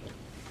working.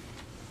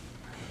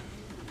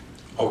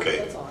 Okay.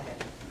 That's all I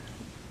have.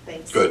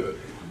 Thanks. Good.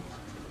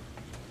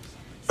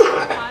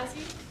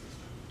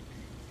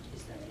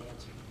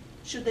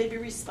 Should they be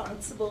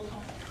responsible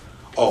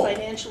Oh.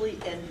 financially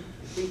and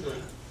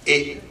legally?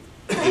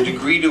 The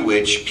degree to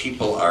which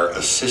people are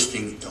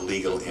assisting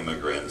illegal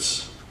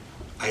immigrants,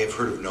 I have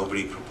heard of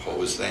nobody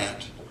propose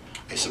that.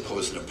 I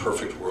suppose in a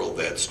perfect world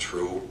that's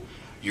true.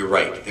 You're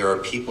right, there are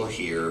people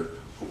here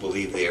who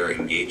believe they are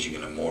engaging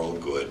in a moral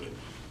good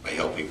by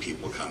helping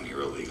people come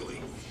here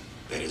illegally.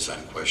 That is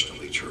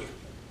unquestionably true.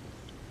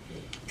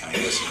 And I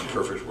guess in a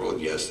perfect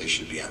world, yes, they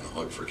should be on the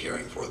hook for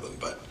caring for them,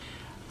 but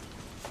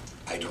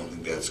I don't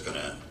think that's going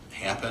to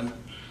happen.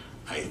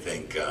 I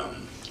think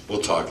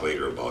we'll talk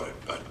later about it,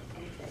 but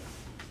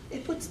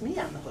It puts me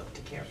on the hook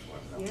to care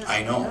for them.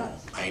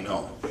 I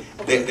know.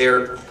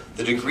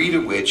 The degree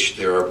to which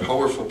there are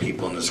powerful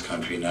people in this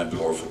country and not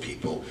powerful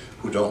people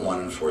who don't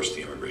want to enforce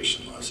the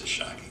immigration laws is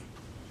shocking,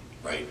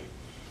 right?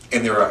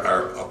 And there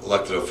are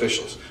elected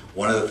officials.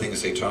 One of the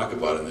things they talk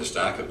about in this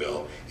DACA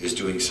bill is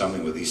doing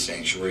something with these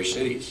sanctuary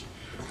cities.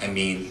 I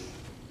mean,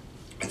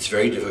 it's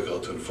very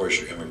difficult to enforce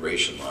your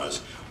immigration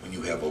laws when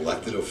you have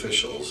elected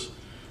officials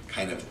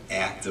kind of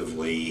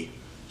actively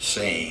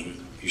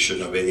saying you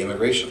shouldn't obey the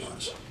immigration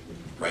laws,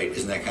 right?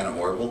 Isn't that kind of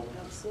horrible?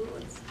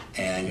 Absolutely.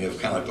 And you have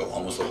kind of like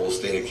almost the whole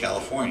state of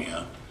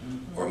California,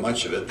 or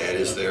much of it, that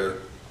is their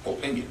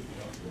opinion.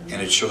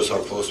 And it shows how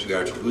close we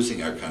are to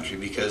losing our country,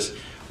 because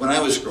when I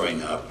was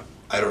growing up,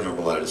 I don't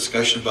remember a lot of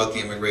discussion about the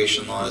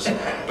immigration laws,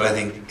 but I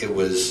think it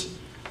was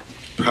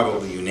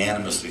probably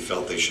unanimously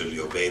felt they should be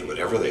obeyed,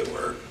 whatever they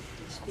were.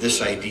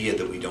 This idea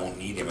that we don't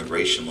need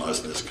immigration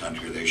laws in this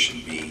country, they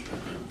should be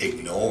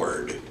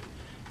ignored,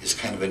 is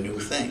kind of a new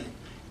thing.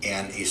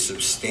 And a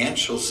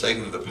substantial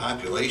segment of the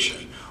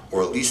population,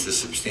 or at least a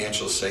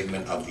substantial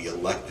segment of the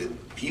elected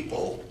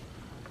people,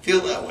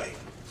 feel that way,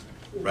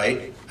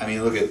 right? I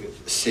mean, look at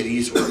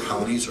cities or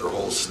counties or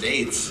whole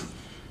states.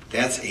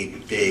 That's a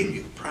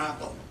big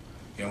problem.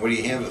 You know, what do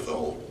you have if the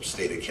whole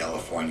state of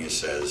California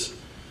says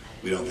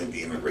we don't think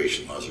the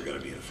immigration laws are going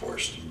to be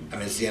enforced? I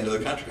mean, it's the end of the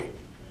country,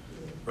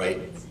 right?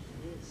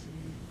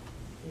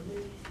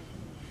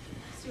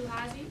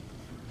 Suhazi?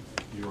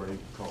 You already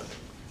called.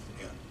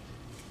 Yeah.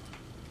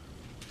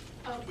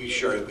 Oh,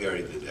 We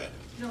already did that.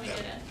 No, we Yeah.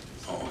 didn't.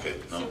 Oh, okay.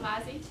 No.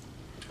 Suhazi?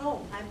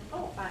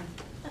 Fine.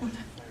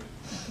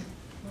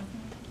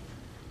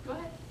 Go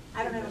ahead.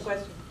 I don't have a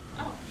question.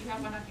 Oh, you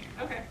have one on here.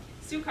 Okay.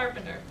 Sue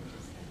Carpenter.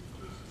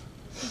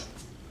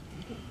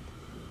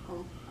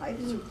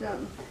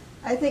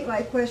 I think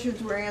my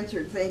questions were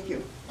answered, thank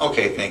you.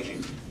 Okay, thank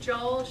you.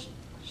 Joel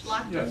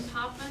Schlockton Yes.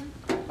 Hoffman?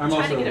 I'm trying to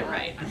also- get it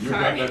right. I'm you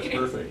sorry. got- that's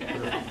perfect.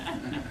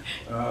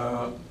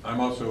 I'm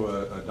also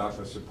a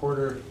DACA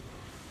supporter,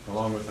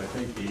 along with, I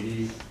think,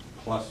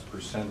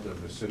 80+%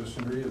 of the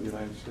citizenry of the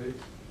United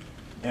States.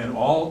 And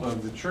all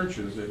of the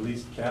churches, at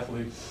least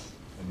Catholic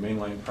and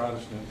mainline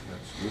Protestant,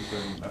 that's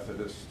Lutheran,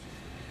 Methodist,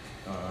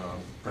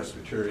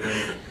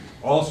 Presbyterian,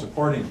 all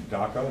supporting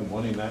DACA and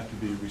wanting that to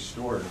be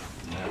restored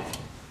now.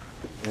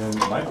 And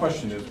my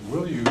question is,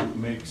 will you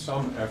make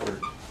some effort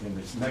in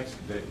this next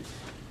days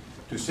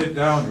to sit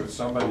down with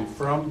somebody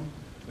from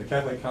the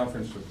Catholic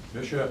Conference of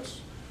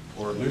Bishops,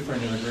 or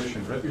Lutheran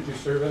Immigration Refugee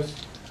Service,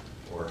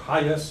 or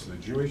HIAS, the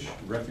Jewish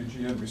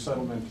Refugee and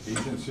Resettlement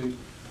Agency,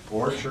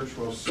 or Church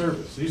World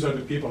Service? These are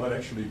the people that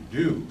actually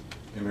do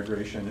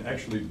immigration and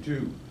actually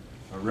do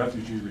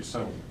refugee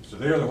resettlement. So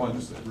they are the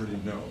ones that really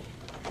know.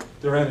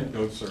 Their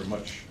anecdotes are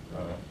much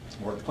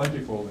more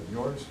plentiful than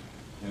yours,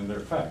 and they're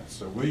facts.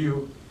 So will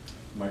you,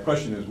 my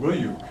question is, will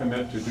you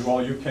commit to do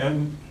all you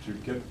can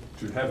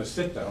to have a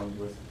sit down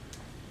with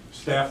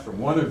staff from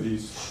one of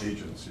these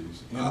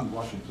agencies in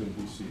Washington,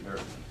 D.C.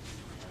 area?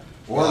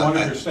 Or one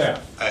of your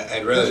staff?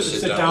 I'd rather Just to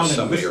sit down with and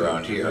somebody listen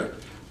around to here, them.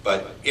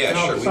 but yeah,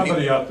 No, sure.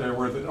 somebody out there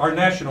where our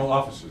national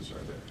offices are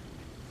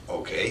there.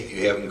 Okay,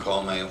 you have them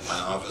call my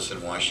office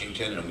in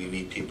Washington, and we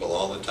meet people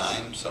all the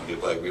time. Some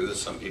people I agree with,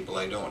 some people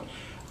I don't.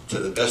 To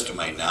the best of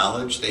my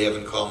knowledge, they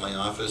haven't called my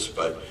office,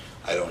 but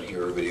I don't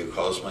hear everybody who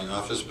calls my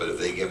office. But if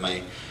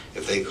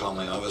they call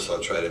my office,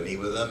 I'll try to meet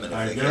with them. And if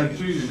I they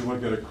guarantee you will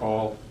get a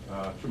call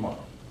tomorrow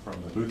from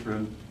the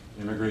Lutheran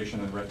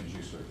Immigration and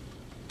Refugee Service.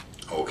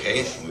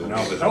 Okay. We'll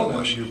Now, meet with tell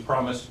them. them you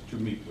promised to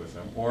meet with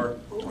them, or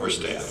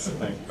staff.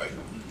 Thank you. Right.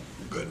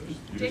 Good.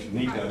 You just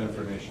need that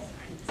information.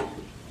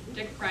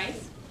 Dick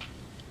Price?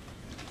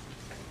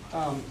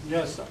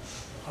 Yes,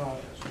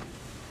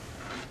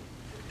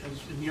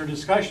 in your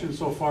discussion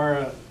so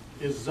far,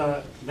 is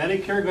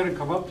Medicare going to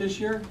come up this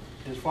year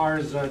as far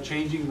as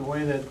changing the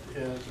way that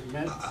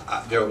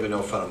There will be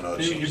no fundamental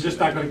change. You're just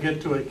not going to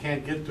get to it,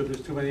 can't get to it,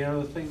 there's too many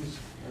other things?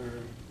 Or?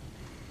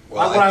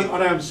 Well,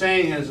 What I'm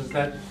saying is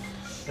that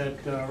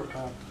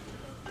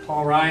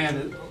Paul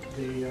Ryan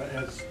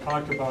has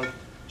talked about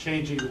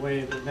changing the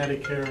way that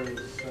Medicare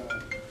is.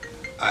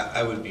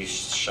 I would be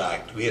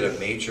shocked. We had a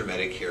major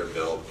Medicare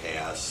bill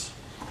pass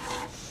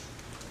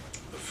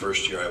the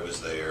first year I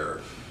was there.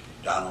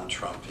 Donald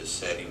Trump has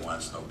said he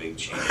wants no big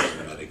changes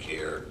in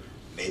Medicare.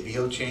 Maybe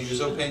he'll change his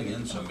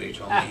opinion. Somebody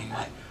told me he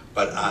might.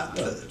 But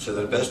to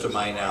the best of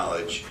my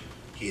knowledge,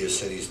 he has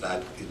said he's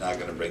not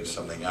going to bring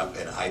something up,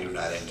 and I do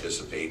not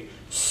anticipate,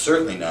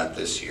 certainly not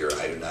this year,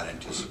 I do not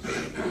anticipate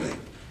anything,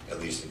 at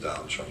least in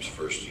Donald Trump's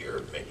first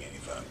year,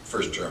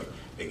 first term,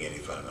 making any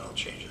fundamental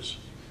changes.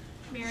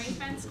 Mary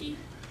Fensky?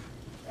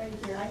 Right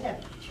here, I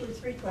have 2 or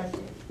 3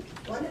 questions.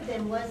 One of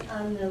them was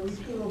on the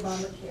repeal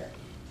Obamacare.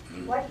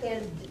 What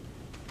has,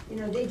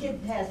 they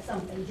did pass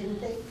something,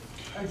 didn't they?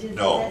 Or did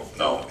No,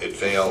 it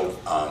failed.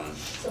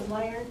 So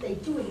why aren't they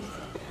doing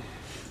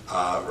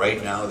something?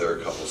 Right now, there are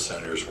a couple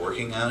senators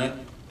working on it.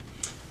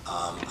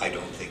 I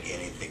don't think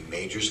anything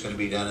major is going to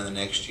be done in the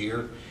next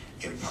year.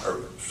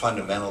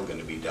 Fundamental going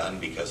to be done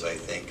because I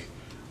think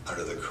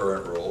under the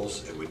current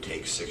rules, it would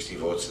take 60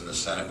 votes in the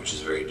Senate, which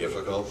is very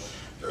difficult.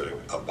 There are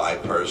a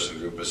bipartisan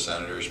group of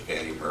senators,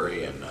 Patty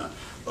Murray and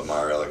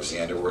Lamar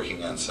Alexander,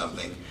 working on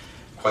something.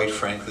 Quite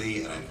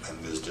frankly, and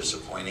this is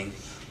disappointing,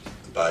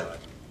 but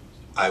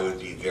I would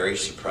be very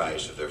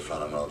surprised if there are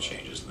fundamental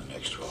changes in the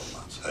next 12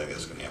 months. I think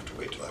that's going to have to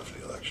wait till after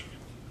the election,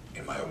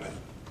 in my opinion.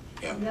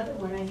 Yeah. Another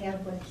one I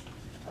have was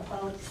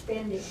about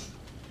spending.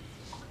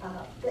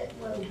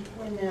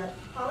 When the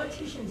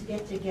politicians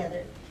get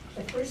together,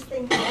 the first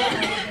thing they get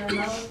out of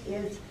their mouth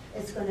is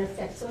it's going to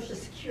affect Social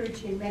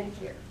Security and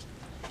Medicare.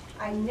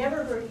 I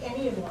never heard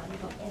anyone,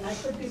 and I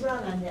could be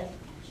wrong on this,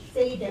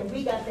 say that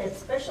we got that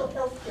special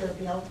health care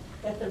bill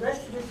that the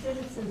rest of the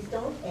citizens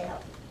don't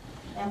have.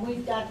 And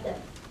we've got the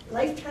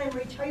lifetime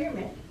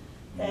retirement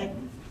that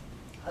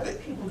other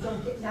people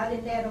don't get, not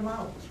in that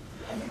amount.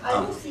 And I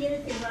don't see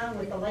anything wrong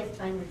with the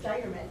lifetime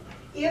retirement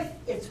if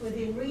it's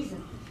within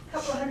reason. A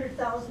couple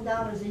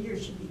 $100,000 a year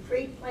should be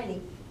great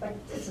plenty, but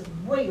this is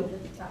way over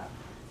the top.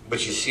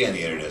 But you see on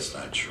the internet, it's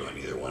not true on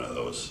either one of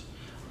those.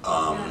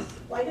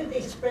 Why do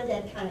they spread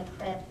that kind of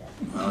crap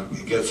then? Well,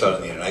 it gets out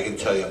on the internet. I can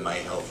tell you my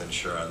health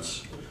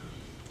insurance,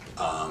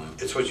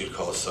 it's what you'd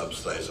call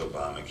subsidized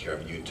Obamacare. I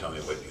mean, you can tell me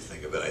what you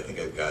think of it. I think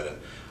I've got a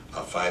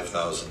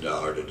 $5,000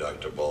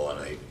 deductible,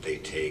 and they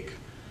take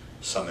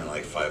something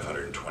like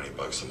 $520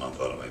 a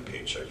month out of my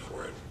paycheck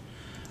for it.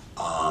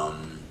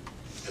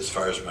 As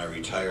far as my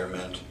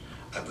retirement,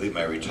 I believe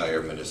my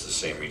retirement is the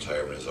same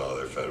retirement as all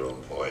other federal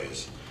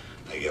employees.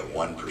 I get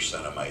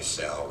 1% of my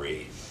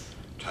salary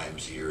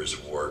times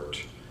years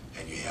worked,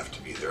 and you have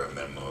to be there a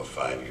minimum of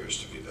 5 years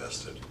to be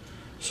vested.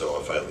 So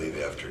if I leave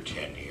after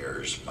 10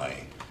 years, my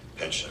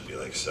pension would be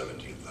like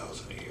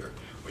 $17,000 a year,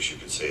 which you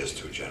could say is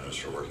too generous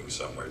for working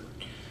somewhere.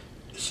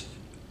 It's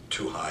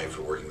too high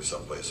for working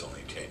someplace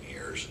only 10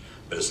 years,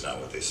 but it's not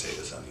what they say it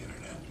is on the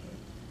internet.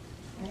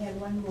 I had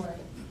one more.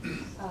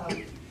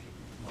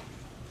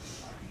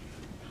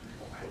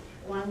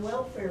 On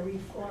welfare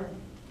reform,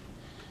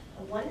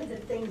 one of the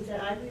things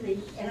that I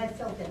really, and I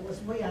felt that was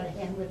way out of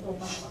hand with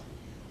Obama,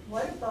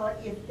 what about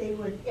if they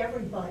would,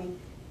 everybody,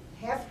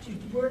 have to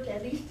work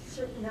at least a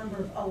certain number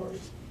of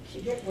hours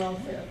to get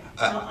welfare?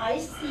 Now, I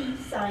see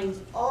signs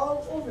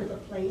all over the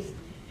place,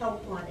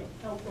 help wanted,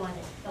 help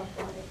wanted, help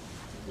wanted.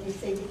 And they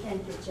say they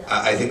can't get jobs.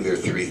 I think there are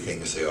 3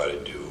 things they ought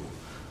to do,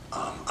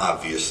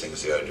 obvious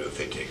things they ought to do if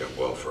they take up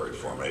welfare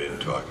reform. I didn't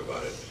talk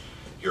about it.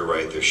 You're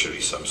right, there should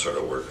be some sort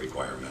of work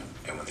requirement.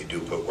 And when they do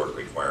put work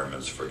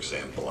requirements, for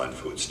example, on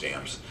food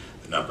stamps,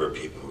 the number of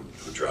people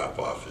who drop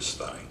off is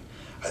stunning.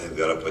 I think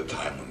they ought to put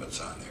time limits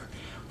on there.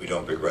 We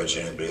don't begrudge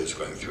anybody that's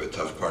going through a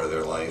tough part of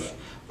their life,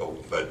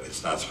 but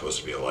it's not supposed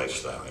to be a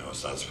lifestyle.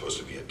 It's not supposed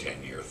to be a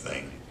 10-year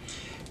thing.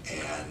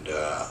 And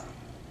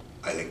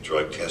I think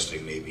drug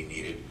testing may be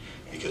needed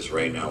because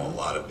right now a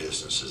lot of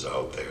businesses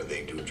out there,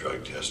 they do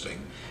drug testing.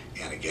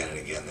 And again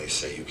they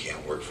say you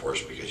can't work for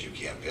us because you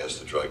can't pass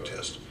the drug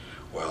test.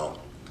 Well,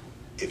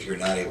 if you're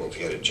not able to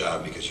get a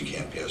job because you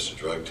can't pass the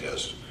drug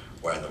test,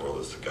 why in the world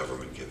is the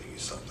government giving you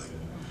something?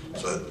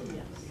 So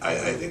I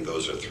think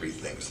those are 3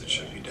 things that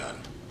should be done.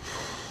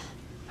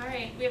 All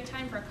right, we have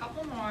time for a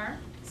couple more.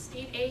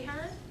 Steve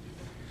Ahern?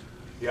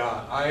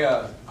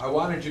 Yeah, I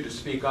wanted you to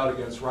speak out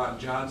against Ron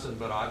Johnson,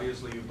 but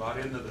obviously you bought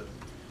into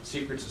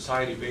secret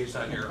society based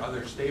on your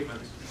other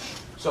statements.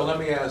 So let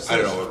me ask this. I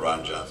don't know what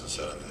Ron Johnson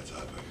said on that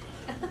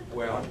topic.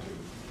 Well,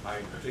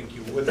 I think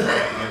you would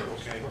know,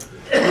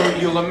 okay?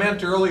 You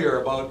lament earlier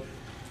about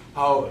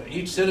how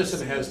each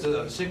citizen has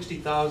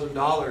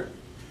 $60,000,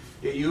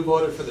 yet you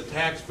voted for the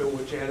tax bill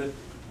which added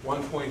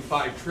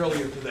 1.5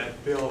 trillion to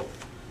that bill.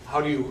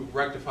 How do you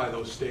rectify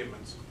those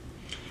statements?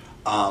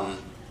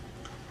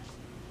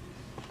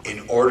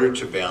 In order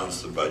to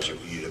balance the budget,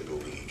 we need a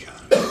booming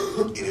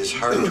economy. It is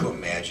hard to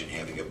imagine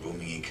having a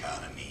booming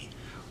economy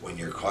when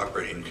your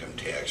corporate income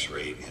tax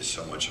rate is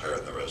so much higher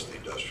than the rest of the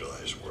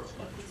industrialized world.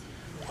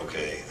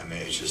 Okay, I mean,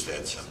 it's just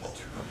that simple.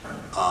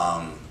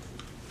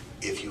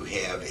 If you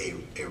have a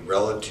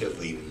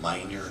relatively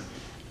minor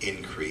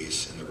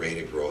increase in the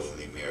rate of growth of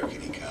the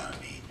American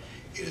economy,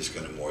 it is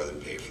going to more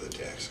than pay for the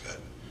tax cut.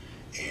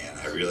 And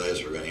I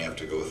realize we're going to have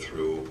to go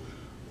through,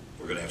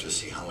 we're going to have to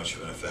see how much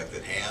of an effect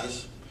it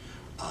has.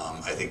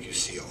 I think you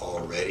see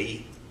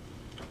already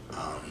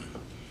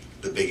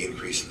the big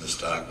increase in the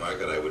stock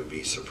market. I would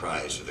be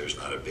surprised if there's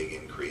not a big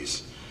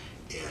increase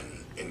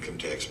in income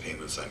tax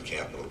payments on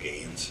capital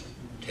gains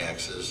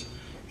taxes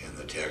and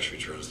the tax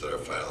returns that are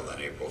filed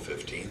on April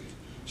 15th.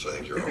 So I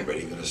think you're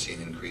already going to see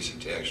an increase in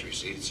tax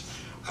receipts.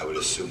 I would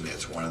assume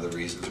that's one of the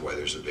reasons why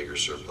there's a bigger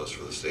surplus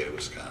for the state of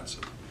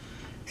Wisconsin.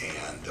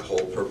 And the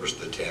whole purpose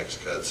of the tax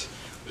cuts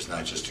was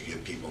not just to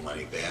give people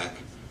money back,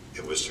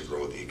 it was to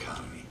grow the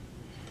economy.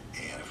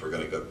 And if we're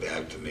going to go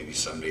back to maybe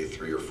someday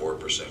 3 or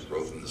 4%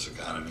 growth in this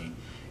economy,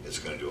 it's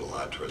going to do a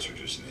lot towards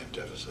reducing that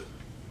deficit.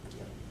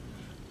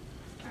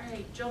 All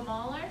right, Joe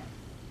Mahler?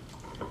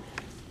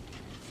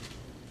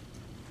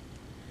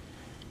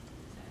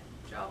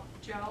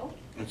 Joe?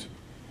 Is it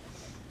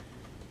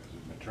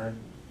my turn?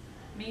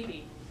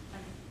 Maybe.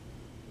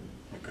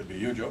 It could be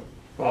you, Joe.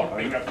 I'll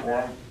speak up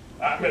for him.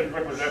 I'm his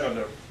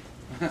representative.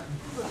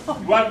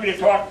 He wants me to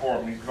talk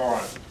for him, he's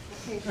gone.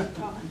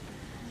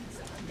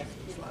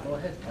 Go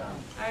ahead, Tom.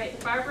 All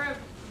right, Barbara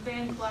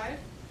Van Clyde?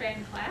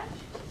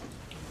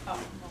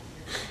 Oh,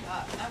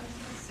 I'm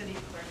the city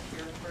clerk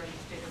here for the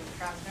state of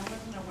Wisconsin. I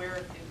wasn't aware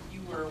if you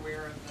were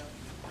aware of the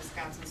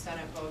Wisconsin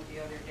Senate vote the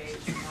other day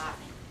to not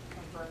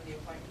confirm the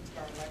appointments of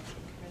our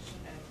election commission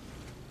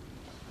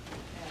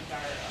and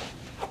our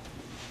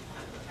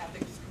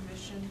ethics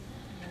commission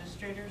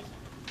administrators.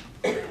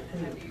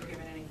 And have you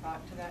given any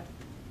thought to that?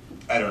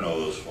 I don't know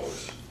those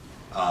folks.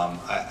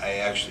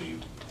 I actually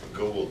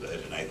Googled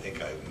it, and I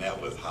think I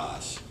met with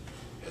Haas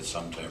at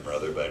some time or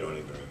other, but I don't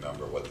even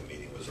remember what the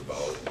meeting was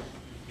about.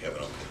 I have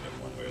an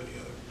opinion one way or the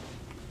other.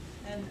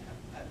 And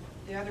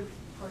the other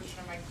portion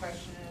of my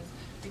question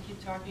is, we keep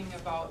talking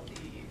about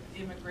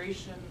the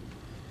immigration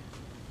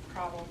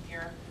problem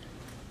here,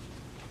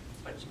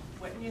 but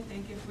wouldn't you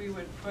think if we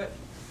would put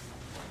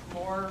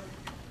more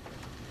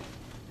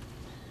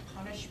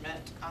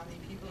punishment on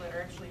the people that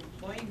are actually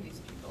employing these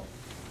people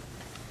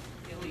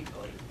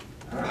illegally?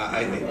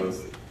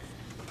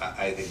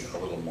 I think a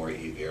little more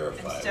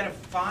E-Verify. Instead of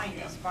fines,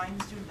 Yeah.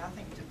 fines do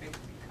nothing to big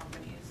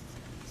companies,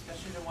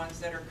 especially the ones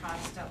that are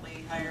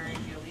constantly hiring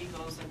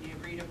illegals, and you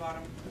read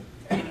about them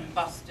getting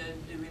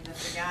busted doing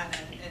this again,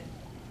 and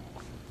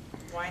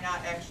why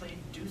not actually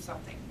do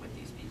something with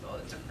these people?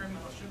 It's a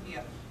criminal, it should be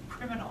a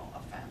criminal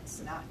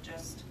offense, not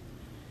just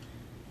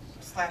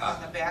slap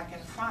on the back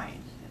and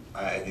fine.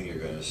 I think you're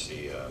going to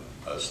see a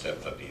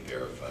stepped up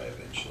E-Verify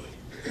eventually.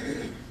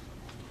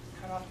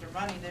 Cut off their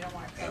money, they don't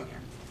want to come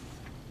here.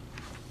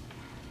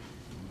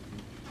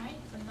 All right,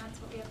 then that's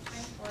what we have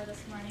time for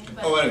this morning.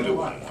 Oh, I can do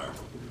one more.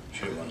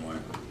 Should do one more.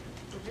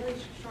 We're really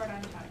short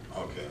on time.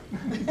 Okay.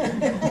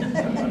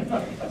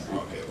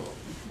 Okay,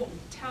 well.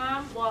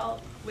 Tom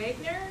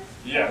Wagner?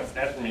 Yes,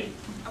 that's me.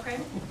 Okay.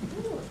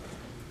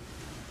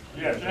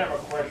 Yes, I have a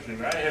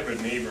question. I have a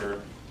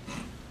neighbor,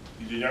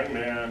 he's a young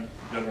man,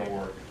 doesn't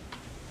work.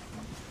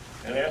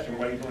 And I asked him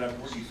why he don't have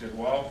to work. He said,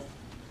 well,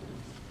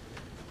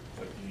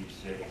 what did he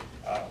say?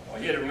 Well,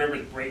 he had a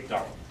nervous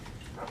breakdown.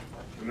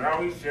 So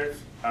now he sits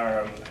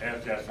on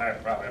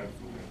SSI, probably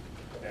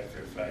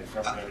SSI,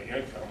 some kind of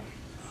income,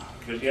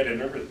 because he had a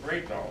nervous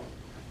breakdown.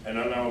 And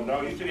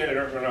now he said he had a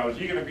nervous breakdown. Is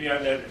he going to be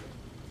on that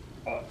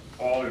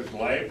all his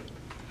life?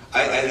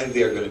 I think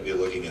they're going to be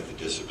looking at the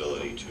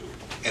disability too.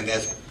 And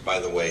that's, by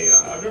the way...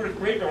 nervous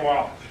breakdown,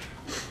 wow.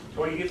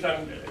 So he gets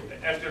on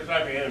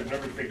SSI, he had a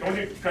nervous breakdown.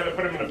 Don't you try to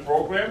put him in a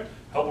program,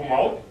 help him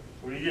out?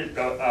 Or you just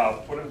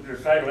put him to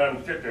the side and let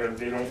him sit there and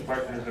they don't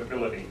question his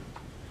ability?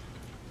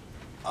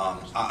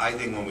 I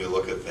think when we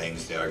look at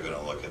things, they are going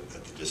to look at the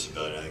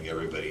disability. I think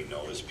everybody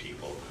knows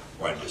people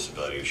who are on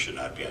disability who should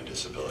not be on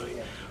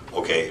disability.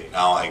 Okay,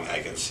 now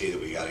I can see that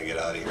we got to get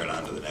out of here and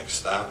on to the next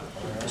stop.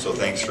 So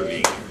thanks for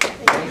being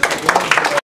here.